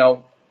into,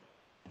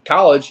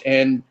 college,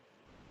 and,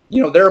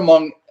 they're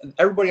among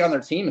everybody on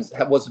their team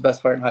was the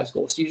best player in high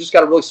school. So you just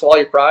got to really swallow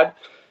your pride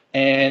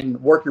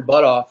and work your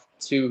butt off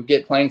to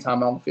get playing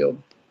time on the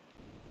field.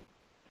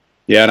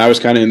 Yeah, and I was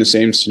kind of in the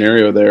same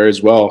scenario there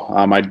as well.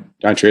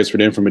 I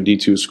transferred in from a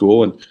D2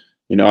 school, and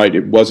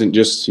it wasn't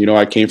just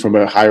I came from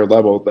a higher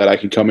level that I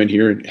could come in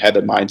here and had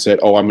the mindset,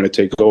 oh, I'm going to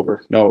take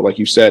over. No, like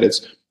you said,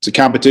 it's a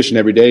competition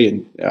every day.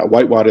 And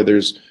Whitewater,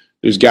 there's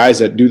guys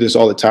that do this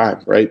all the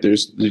time, right?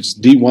 There's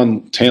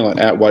D1 talent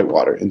at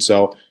Whitewater. And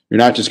so you're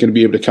not just going to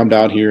be able to come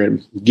down here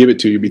and give it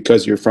to you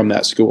because you're from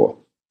that school.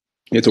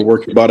 You have to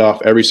work your butt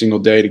off every single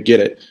day to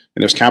get it.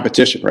 And there's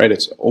competition, right?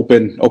 It's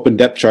open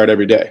depth chart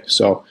every day.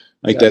 So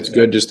that's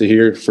good just to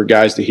hear, for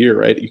guys to hear,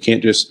 right? You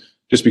can't just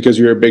because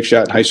you're a big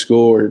shot in high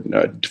school or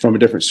from a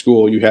different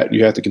school, you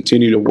have to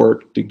continue to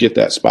work to get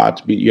that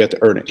spot you have to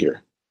earn it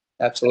here.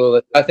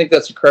 Absolutely. I think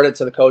that's a credit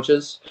to the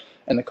coaches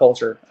and the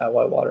culture at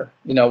Whitewater.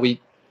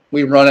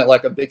 We run it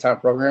like a big time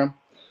program,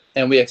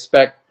 and we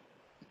expect,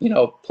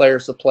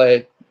 players to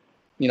play,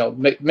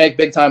 make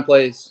big time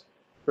plays,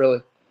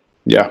 really.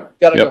 Yeah.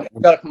 Got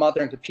to come out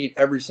there and compete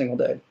every single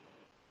day.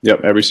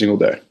 Yep, every single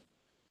day.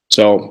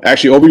 So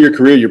actually, over your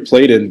career, you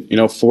played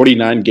in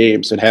 49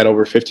 games and had over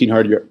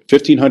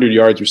 1,500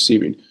 yards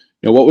receiving.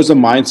 What was the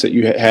mindset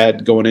you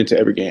had going into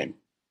every game?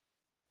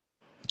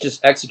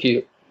 Just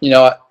execute.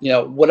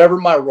 Whatever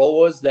my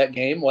role was that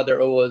game, whether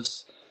it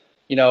was,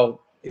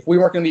 if we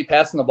weren't going to be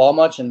passing the ball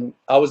much and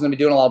I was going to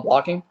be doing a lot of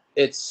blocking,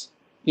 it's,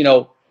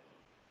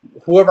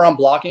 whoever I'm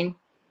blocking,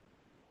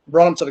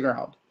 run them to the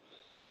ground.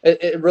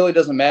 It really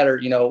doesn't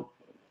matter,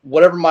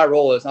 whatever my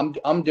role is,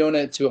 I'm doing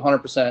it to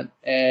 100%,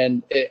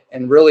 and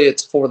really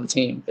it's for the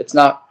team. It's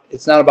not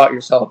about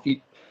yourself.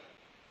 You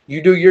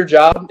do your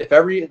job.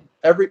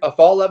 If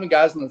all 11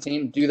 guys on the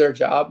team do their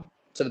job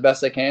to the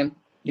best they can,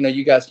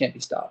 you guys can't be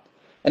stopped.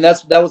 And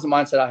that was the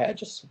mindset I had.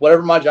 Just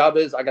whatever my job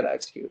is, I got to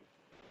execute.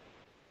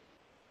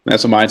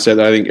 That's a mindset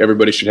that I think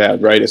everybody should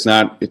have, right? It's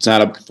not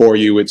for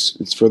you.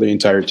 It's for the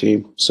entire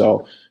team.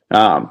 So.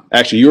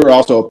 Actually, you were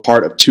also a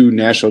part of 2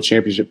 national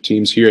championship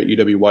teams here at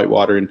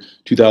UW-Whitewater in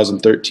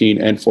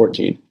 2013 and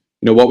 14.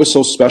 What was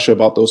so special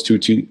about those two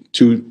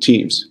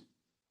teams?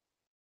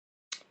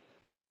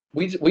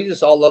 We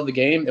just all love the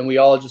game, and we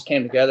all just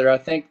came together. I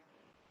think,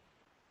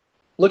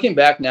 looking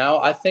back now,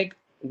 I think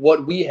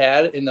what we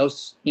had in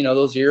those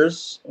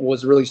years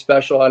was really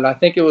special, and I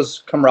think it was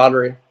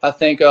camaraderie. I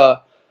think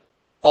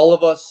all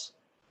of us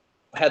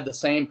had the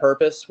same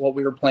purpose, what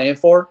we were playing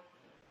for.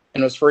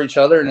 And it was for each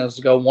other, and it was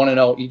to go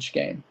 1-0 each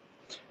game.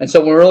 And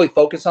so when we really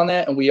focused on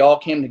that and we all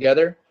came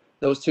together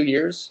those 2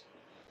 years,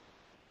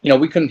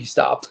 we couldn't be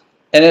stopped.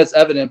 And it's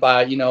evident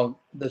by,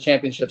 the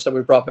championships that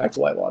we brought back to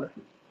Whitewater.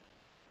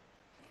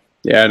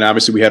 Yeah, and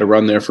obviously we had a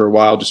run there for a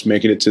while, just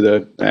making it to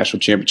the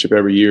national championship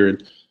every year.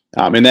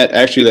 And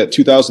that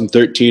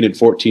 2013 and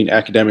 14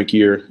 academic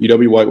year,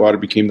 UW-Whitewater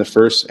became the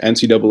first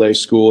NCAA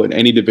school in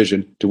any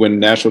division to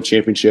win national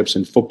championships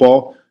in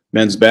football,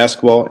 men's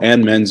basketball,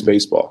 and men's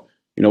baseball.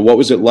 What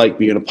was it like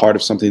being a part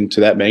of something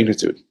to that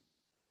magnitude?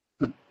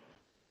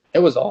 It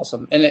was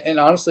awesome. And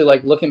honestly,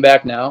 looking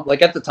back now,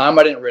 at the time,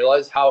 I didn't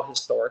realize how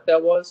historic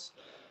that was.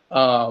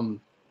 But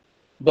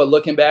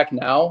looking back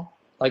now,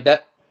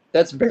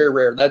 that's very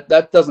rare.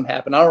 That doesn't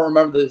happen. I don't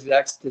remember the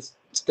exact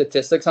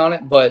statistics on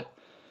it, but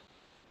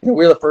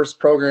we're the first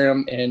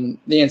program in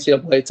the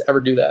NCAA to ever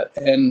do that.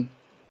 And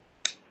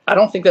I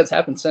don't think that's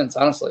happened since,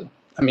 honestly.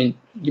 I mean,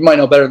 you might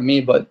know better than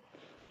me, but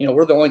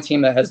we're the only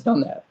team that has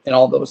done that in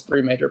all those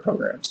 3 major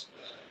programs.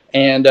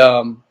 And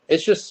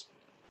it's just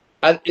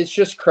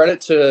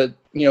credit to,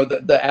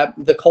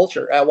 the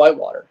culture at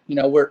Whitewater.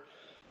 Where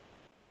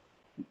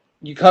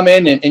you come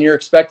in and you're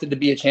expected to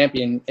be a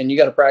champion, and you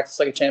got to practice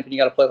like a champion. You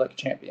got to play like a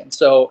champion.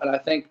 So, and I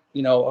think,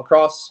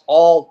 across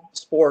all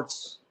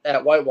sports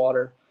at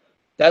Whitewater,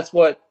 that's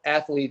what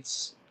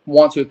athletes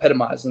want to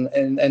epitomize.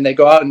 And they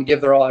go out and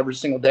give their all every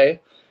single day.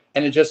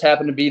 And it just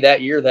happened to be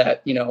that year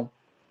that,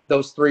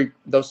 those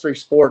three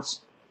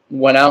sports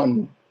went out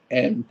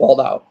and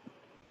balled out.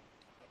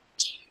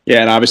 Yeah,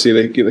 and obviously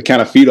they kind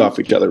of feed off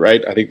each other,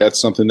 right? I think that's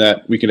something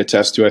that we can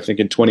attest to. I think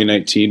in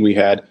 2019 we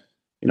had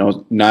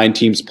 9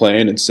 teams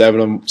playing, and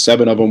seven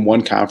of them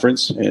won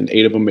conference, and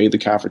 8 of them made the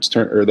conference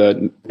or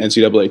the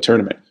NCAA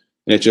tournament.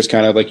 And it's just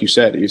kind of like you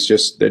said, it's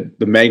just the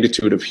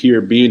magnitude of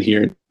being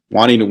here,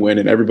 wanting to win,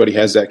 and everybody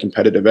has that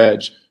competitive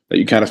edge that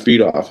you kind of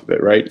feed off of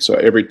it, right? So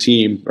every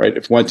team, right?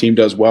 If one team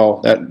does well,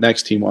 that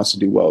next team wants to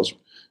do well.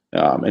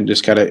 And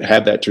just kind of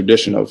have that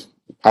tradition of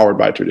powered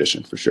by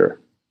tradition for sure.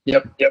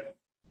 Yep.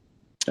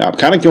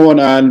 Kind of going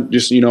on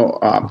just,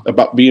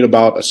 about being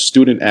about a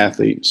student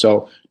athlete.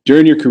 So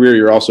during your career,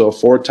 you're also a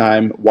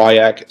 4-time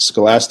WIAC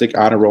Scholastic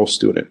Honor Roll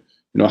student.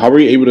 How were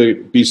you able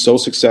to be so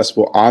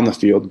successful on the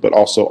field, but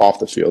also off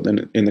the field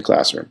in the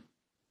classroom?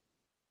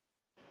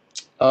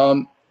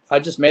 I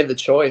just made the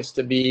choice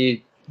to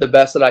be the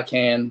best that I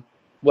can.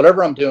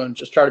 Whatever I'm doing,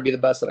 just try to be the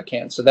best that I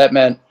can. So that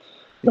meant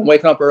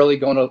waking up early,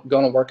 going to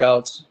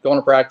workouts, going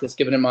to practice,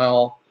 giving it my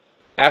all.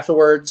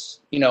 Afterwards,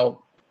 going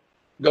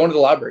to the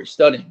library,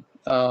 studying,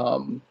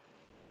 and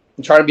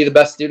trying to be the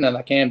best student that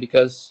I can,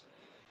 because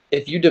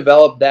if you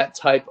develop that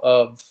type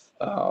of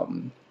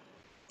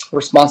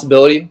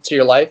responsibility to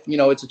your life,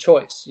 it's a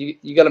choice.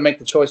 You got to make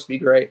the choice to be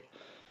great.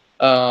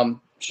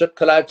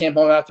 Could I have came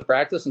home after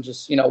practice and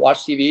just, watch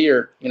TV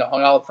or,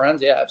 hung out with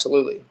friends? Yeah,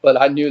 absolutely.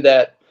 But I knew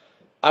that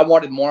I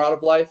wanted more out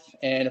of life.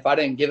 And if I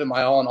didn't give it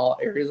my all in all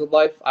areas of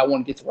life, I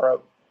wouldn't get to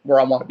where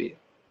I want to be.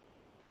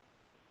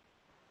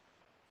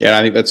 Yeah,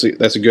 I think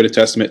that's a good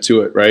testament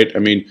to it, right? I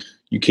mean,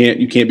 you can't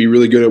be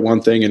really good at one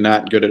thing and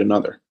not good at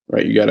another,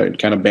 right? You got to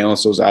kind of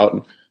balance those out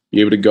and be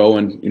able to go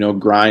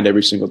and grind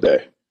every single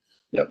day.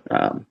 Yep.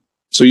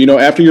 So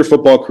after your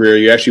football career,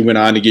 you actually went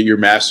on to get your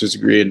master's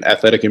degree in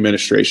athletic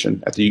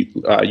administration at the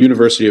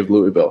University of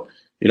Louisville.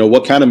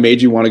 What kind of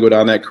made you want to go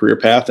down that career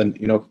path, and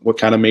what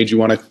kind of made you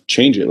want to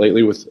change it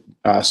lately with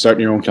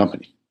starting your own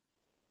company?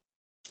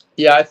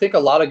 Yeah, I think a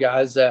lot of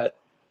guys that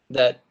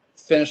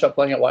finish up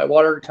playing at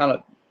Whitewater kind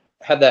of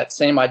have that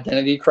same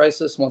identity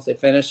crisis once they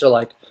finish. They're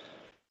like,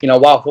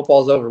 wow,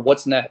 football's over.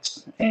 What's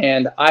next?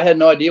 And I had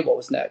no idea what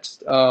was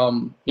next.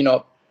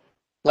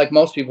 Like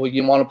most people,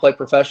 you want to play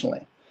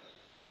professionally.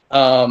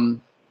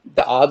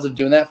 The odds of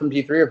doing that from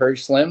D3 are very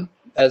slim,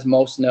 as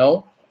most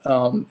know.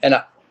 And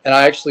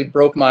I actually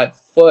broke my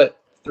foot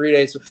 3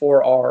 days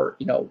before our,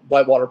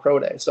 Whitewater Pro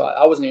Day. So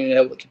I wasn't even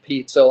able to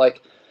compete. So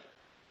like,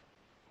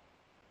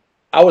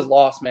 I was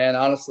lost, man,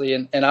 honestly.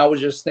 And I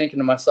was just thinking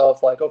to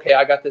myself, like, okay,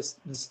 I got this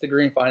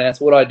degree in finance.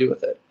 What do I do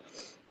with it?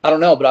 I don't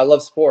know, but I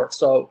love sports.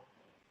 So,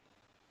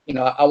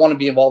 I want to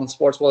be involved in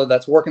sports, whether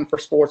that's working for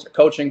sports or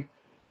coaching.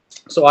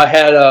 So I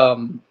had,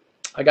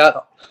 I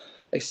got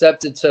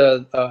accepted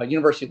to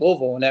University of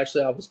Louisville. And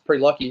actually I was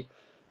pretty lucky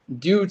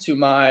due to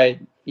my,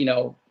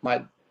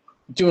 my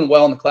doing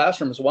well in the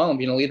classroom as well and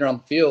being a leader on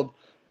the field.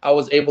 I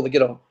was able to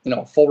get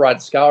a full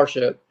ride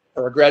scholarship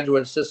or a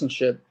graduate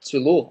assistantship to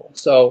Louisville.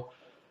 So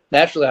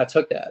naturally I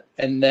took that.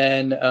 And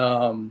then,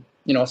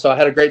 so I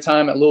had a great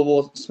time at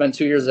Louisville, spent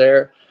 2 years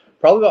there.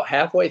 Probably about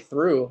halfway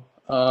through,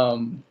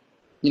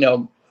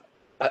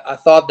 I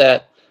thought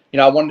that,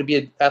 I wanted to be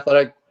an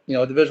athletic,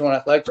 Division I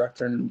athletic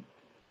director. And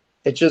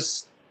it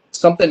just,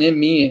 something in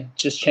me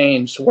just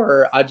changed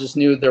where I just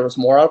knew there was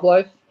more out of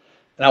life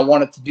and I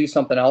wanted to do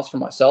something else for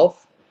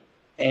myself.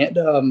 And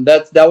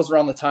that was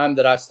around the time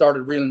that I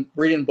started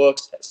reading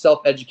books,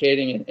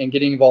 self-educating and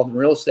getting involved in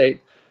real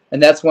estate.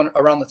 And that's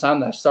around the time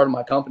that I started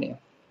my company.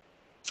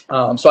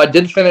 So I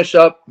did finish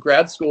up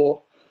grad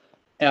school,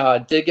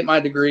 did get my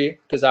degree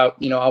because I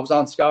was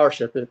on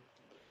scholarship.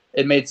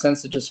 It made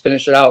sense to just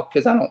finish it out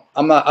because I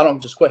don't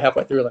just quit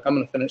halfway through. Like I'm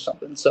going to finish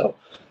something. So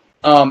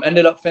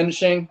ended up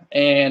finishing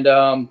and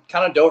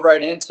kind of dove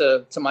right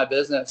into my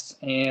business.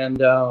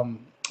 And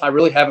I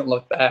really haven't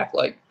looked back.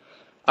 Like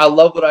I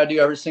love what I do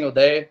every single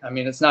day. I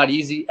mean, it's not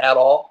easy at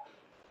all.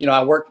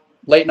 I work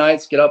late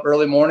nights, get up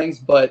early mornings,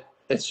 but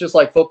it's just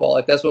like football.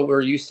 Like that's what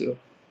we're used to.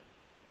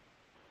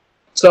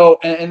 So,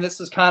 and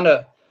this is kind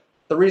of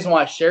the reason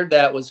why I shared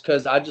that was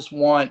because I just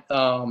want,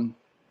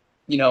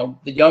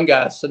 the young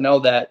guys to know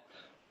that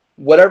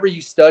whatever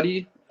you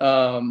study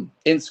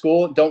in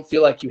school, don't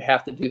feel like you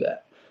have to do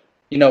that.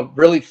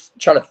 Really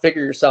try to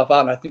figure yourself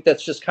out. And I think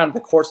that's just kind of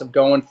the course of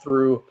going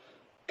through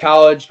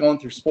college, going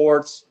through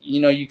sports.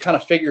 You kind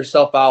of figure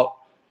yourself out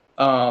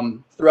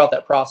throughout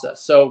that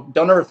process. So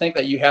don't ever think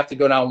that you have to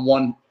go down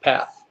one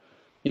path.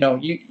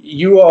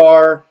 You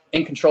are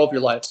in control of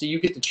your life, so you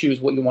get to choose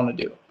what you want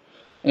to do.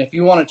 And if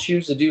you want to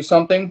choose to do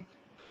something,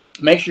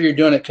 make sure you're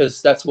doing it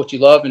because that's what you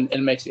love and it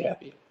makes you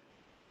happy.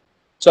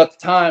 So at the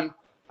time,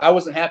 I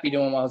wasn't happy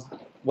doing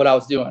what I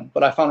was doing,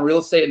 but I found real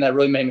estate and that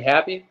really made me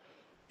happy.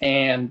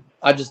 And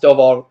I just dove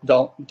all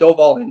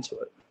into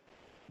it.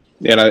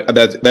 Yeah, and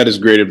that is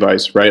great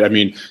advice, right? I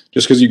mean,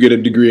 just because you get a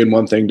degree in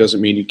one thing doesn't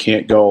mean you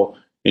can't go,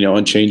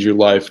 and change your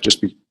life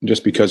just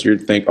because you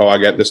think, oh, I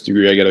got this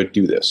degree, I got to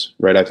do this,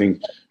 right? I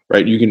think,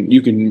 right,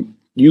 you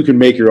can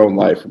make your own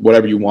life,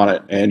 whatever you want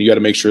it, and you got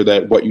to make sure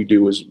that what you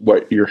do is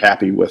what you're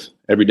happy with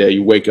every day.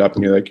 You wake up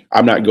and you're like,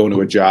 I'm not going to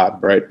a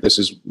job, right? This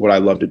is what I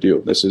love to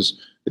do.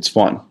 It's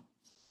fun.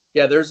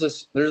 Yeah, there's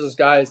this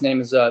guy. His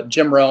name is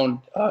Jim Rohn.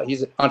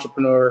 He's an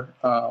entrepreneur.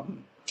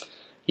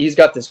 He's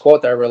got this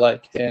quote that I really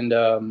like,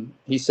 and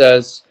he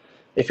says,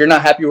 "If you're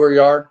not happy where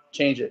you are,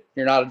 change it.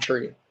 You're not a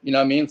tree." You know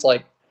what I mean? It's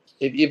like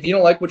if you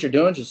don't like what you're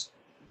doing, just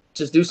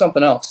do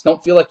something else.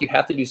 Don't feel like you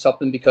have to do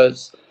something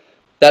because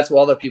that's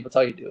what other people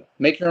tell you to do.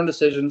 Make your own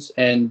decisions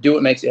and do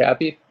what makes you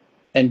happy,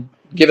 and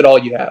give it all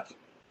you have.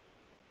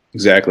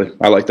 Exactly.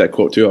 I like that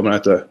quote too. I'm gonna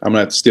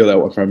have to steal that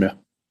one from you.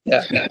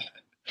 Yeah.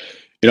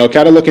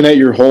 Kind of looking at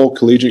your whole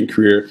collegiate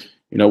career,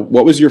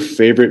 what was your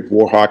favorite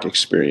Warhawk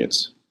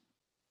experience?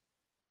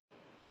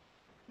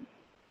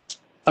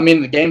 I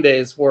mean, the game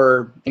days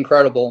were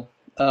incredible,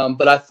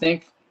 but I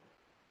think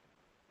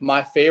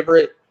my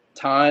favorite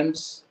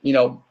times,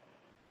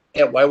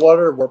 at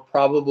Whitewater were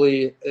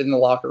probably in the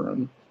locker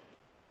room.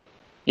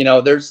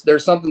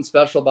 There's something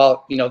special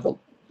about the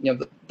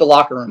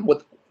locker room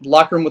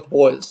with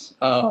boys.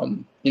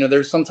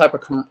 There's some type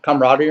of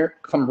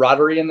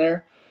camaraderie in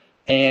there.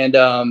 And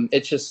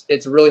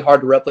it's really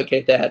hard to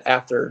replicate that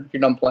after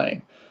you're done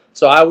playing.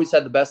 So I always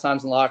had the best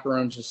times in the locker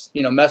room, just,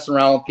 messing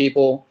around with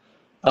people,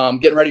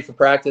 getting ready for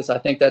practice. I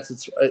think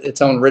that's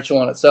its own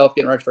ritual in itself,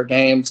 getting ready for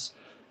games.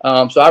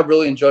 So I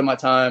really enjoyed my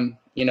time,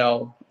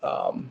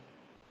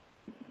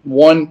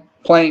 one,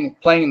 playing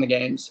in the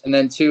games, and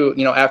then two,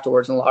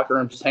 afterwards in the locker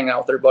room, just hanging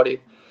out with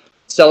everybody,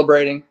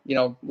 celebrating.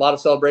 A lot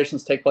of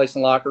celebrations take place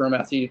in the locker room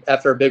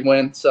after a big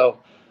win. So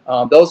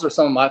those are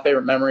some of my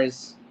favorite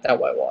memories at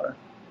Whitewater.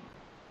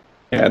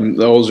 And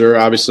those are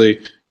obviously,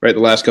 right,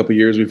 the last couple of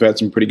years we've had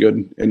some pretty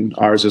good in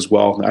ours as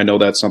well. I know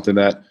that's something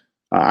that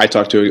I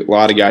talk to a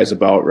lot of guys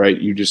about, right?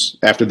 You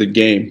just, after the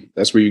game,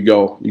 that's where you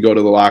go. You go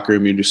to the locker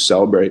room, you just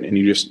celebrate, and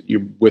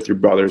you're with your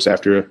brothers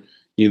after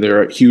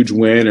either a huge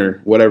win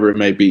or whatever it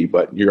may be,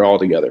 but you're all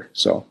together.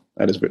 So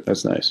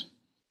that's nice.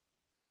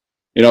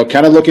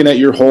 Kind of looking at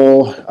your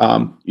whole,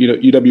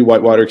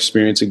 UW-Whitewater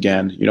experience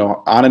again,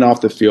 on and off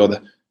the field,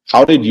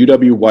 how did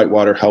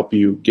UW-Whitewater help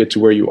you get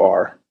to where you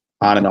are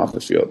on and off the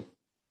field?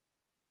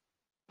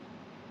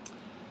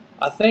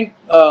 I think,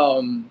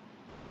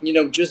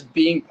 just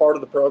being part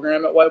of the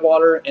program at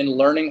Whitewater and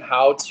learning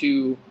how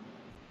to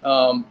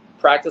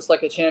practice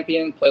like a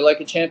champion, play like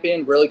a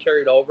champion, really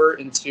carried over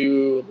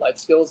into life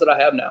skills that I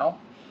have now.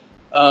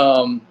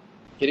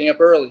 Getting up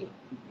early,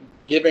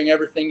 giving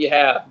everything you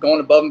have, going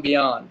above and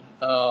beyond.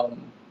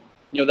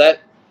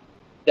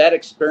 That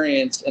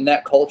experience and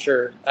that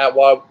culture at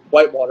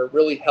Whitewater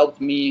really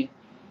helped me,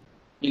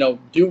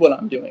 do what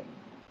I'm doing.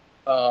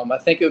 I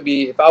think it would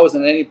be, if I was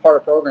in any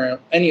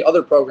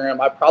other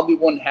program, I probably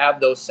wouldn't have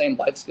those same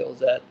life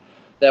skills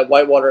that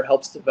Whitewater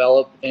helps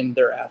develop in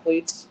their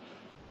athletes.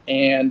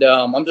 And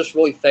I'm just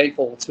really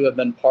thankful to have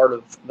been part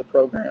of the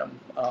program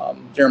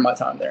during my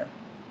time there.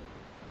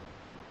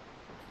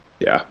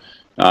 Yeah.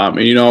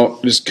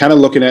 Just kind of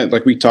looking at,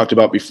 like we talked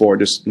about before,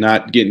 just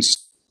not getting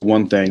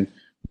one thing.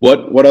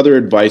 What other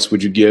advice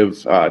would you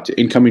give to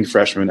incoming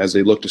freshmen as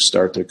they look to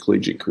start their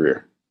collegiate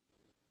career?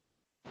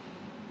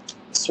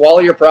 Swallow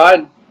your pride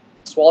and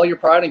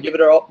give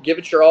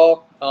it your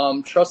all.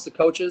 Trust the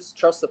coaches,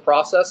 trust the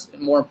process,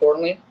 and more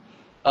importantly,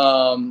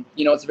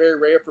 it's very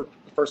rare for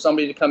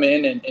somebody to come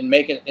in and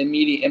make an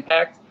immediate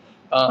impact.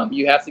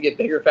 You have to get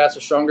bigger, faster,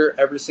 stronger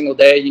every single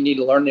day. You need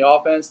to learn the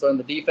offense, learn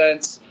the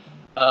defense,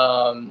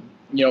 learn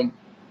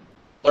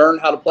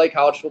how to play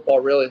college football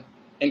really,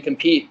 and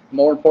compete.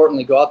 More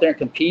importantly, go out there and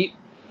compete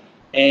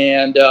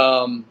and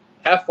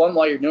have fun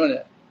while you're doing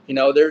it.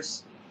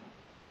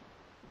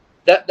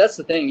 That's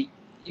the thing.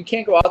 You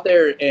can't go out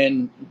there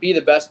and be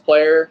the best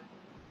player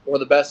or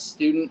the best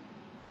student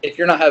if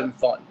you're not having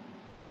fun.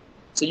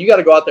 So you got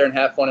to go out there and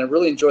have fun and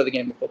really enjoy the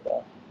game of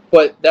football.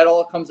 But that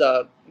all comes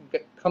down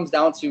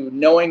to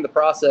knowing the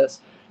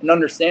process and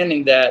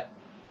understanding that,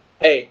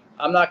 hey,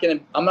 I'm more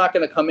than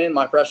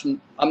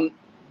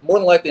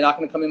likely not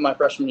going to come in my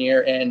freshman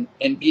year and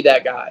be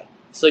that guy.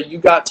 So you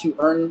got to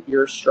earn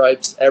your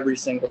stripes every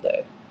single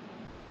day.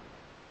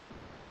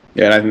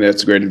 Yeah, and I think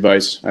that's great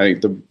advice. I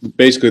think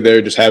basically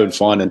they're just having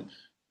fun and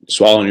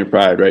swallowing your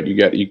pride, right?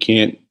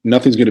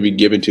 Nothing's going to be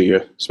given to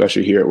you,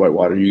 especially here at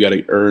Whitewater. You got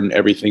to earn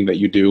everything that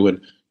you do, and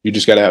you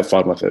just got to have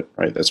fun with it,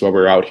 right? That's why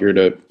we're out here,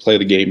 to play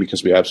the game,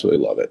 because we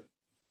absolutely love it.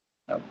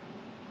 Yep.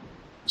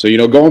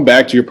 So, going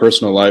back to your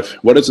personal life,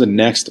 what does the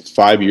next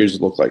 5 years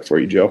look like for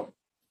you, Joe?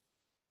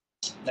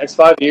 Next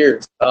 5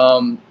 years.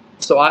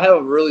 So I have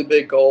a really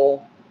big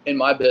goal in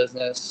my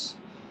business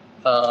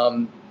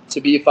to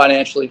be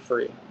financially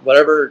free,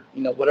 whatever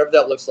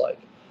that looks like.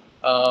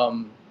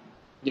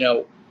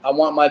 I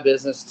want my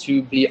business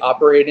to be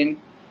operating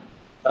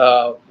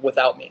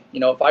without me.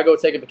 If I go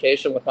take a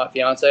vacation with my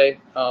fiance,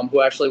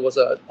 who actually was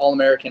an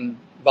All-American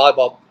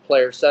volleyball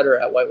player setter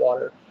at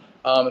Whitewater,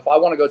 if I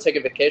want to go take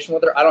a vacation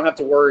with her, I don't have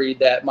to worry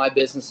that my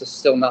business is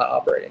still not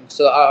operating.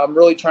 So I'm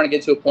really trying to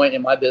get to a point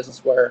in my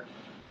business where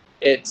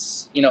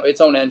it's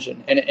its own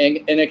engine and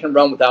it can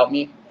run without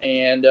me,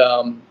 and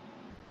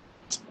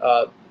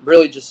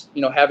really just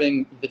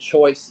having the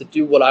choice to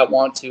do what I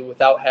want to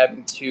without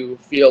having to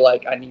feel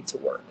like I need to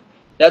work.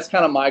 That's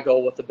kind of my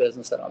goal with the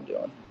business that I'm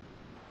doing.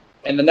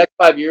 In the next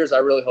 5 years, I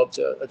really hope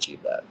to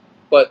achieve that.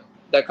 But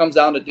that comes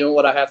down to doing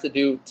what I have to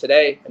do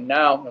today and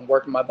now and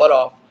working my butt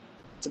off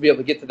to be able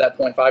to get to that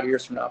point 5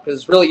 years from now. Because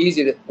it's really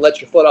easy to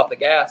let your foot off the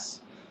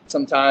gas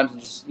sometimes and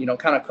just,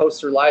 kind of coast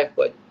through life.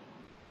 But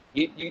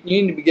you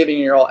need to be giving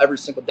your all every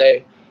single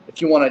day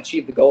if you want to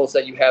achieve the goals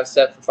that you have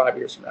set for 5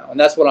 years from now. And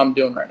that's what I'm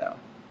doing right now.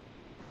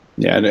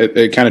 Yeah, and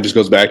it kind of just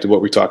goes back to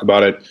what we talk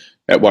about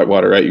at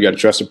Whitewater, right? You got to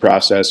trust the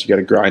process. You got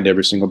to grind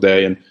every single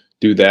day and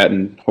do that.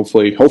 And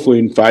hopefully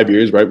in 5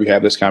 years, right, we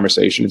have this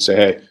conversation and say,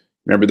 hey,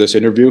 remember this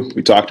interview?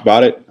 We talked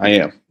about it. I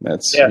am.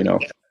 That's, kind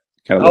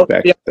of look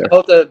back there. I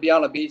hope to be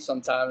on a beach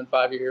sometime in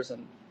 5 years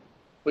and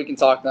we can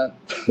talk then.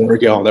 There we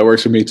go. That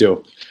works for me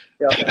too.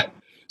 Yeah.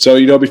 So,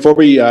 before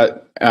we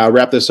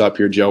wrap this up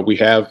here, Joe, we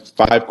have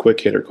 5 quick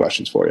hitter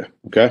questions for you.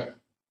 Okay.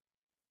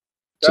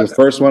 So the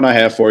first one I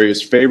have for you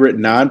is favorite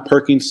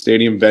non-Perkins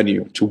Stadium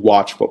venue to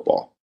watch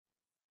football.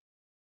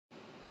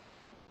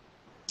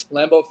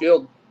 Lambeau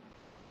Field.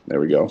 There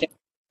we go.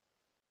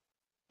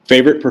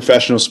 Favorite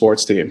professional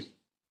sports team.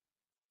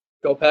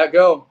 Go Pack,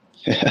 go.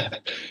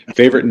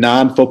 Favorite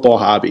non-football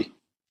hobby.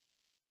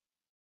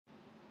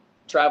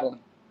 Traveling.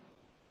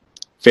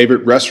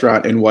 Favorite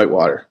restaurant in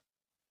Whitewater.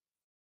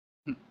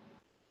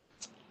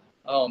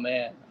 Oh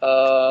man,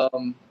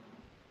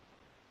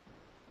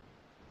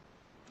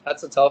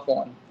 that's a tough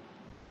one.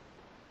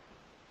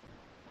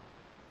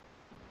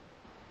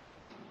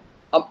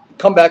 I'll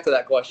come back to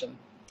that question.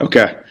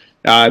 Okay.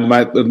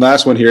 The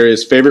last one here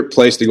is favorite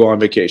place to go on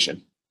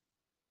vacation.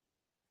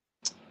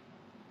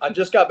 I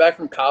just got back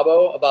from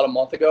Cabo about a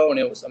month ago, and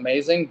it was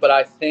amazing. But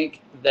I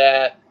think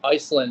that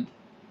Iceland,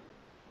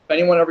 if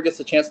anyone ever gets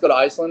a chance to go to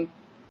Iceland,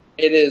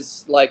 it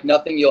is like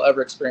nothing you'll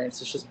ever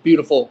experience. It's just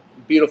beautiful,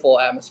 beautiful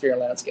atmosphere and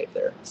landscape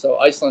there. So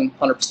Iceland,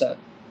 100%.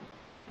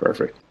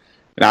 Perfect.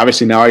 And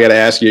obviously now I got to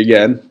ask you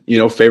again,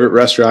 favorite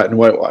restaurant in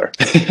Whitewater.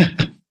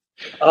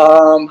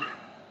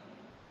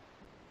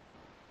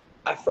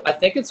 I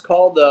think it's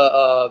called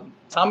the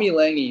Tommy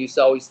Lange used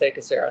to always take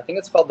us there. I think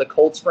it's called the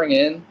Cold Spring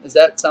Inn. Does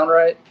that sound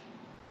right?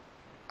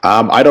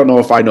 I don't know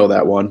if I know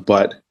that one,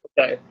 but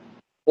okay.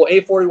 Well,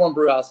 841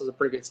 Brew House is a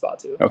pretty good spot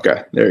too.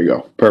 Okay, there you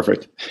go.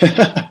 Perfect.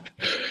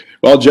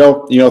 Well,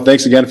 Joe,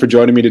 thanks again for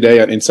joining me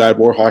today on Inside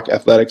Warhawk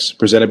Athletics,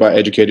 presented by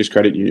Educators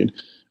Credit Union.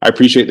 I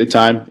appreciate the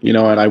time, and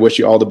I wish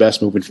you all the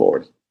best moving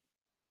forward.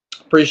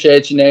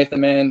 Appreciate you,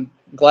 Nathan, man.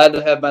 Glad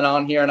to have been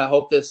on here, and I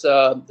hope this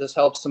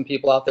helps some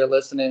people out there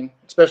listening,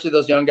 especially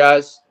those young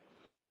guys.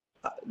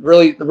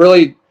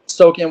 Really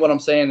soak in what I'm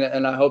saying,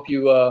 and I hope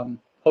you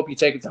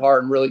take it to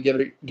heart and really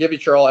give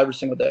it your all every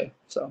single day.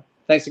 So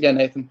thanks again,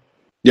 Nathan.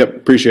 Yep,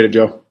 appreciate it,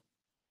 Joe.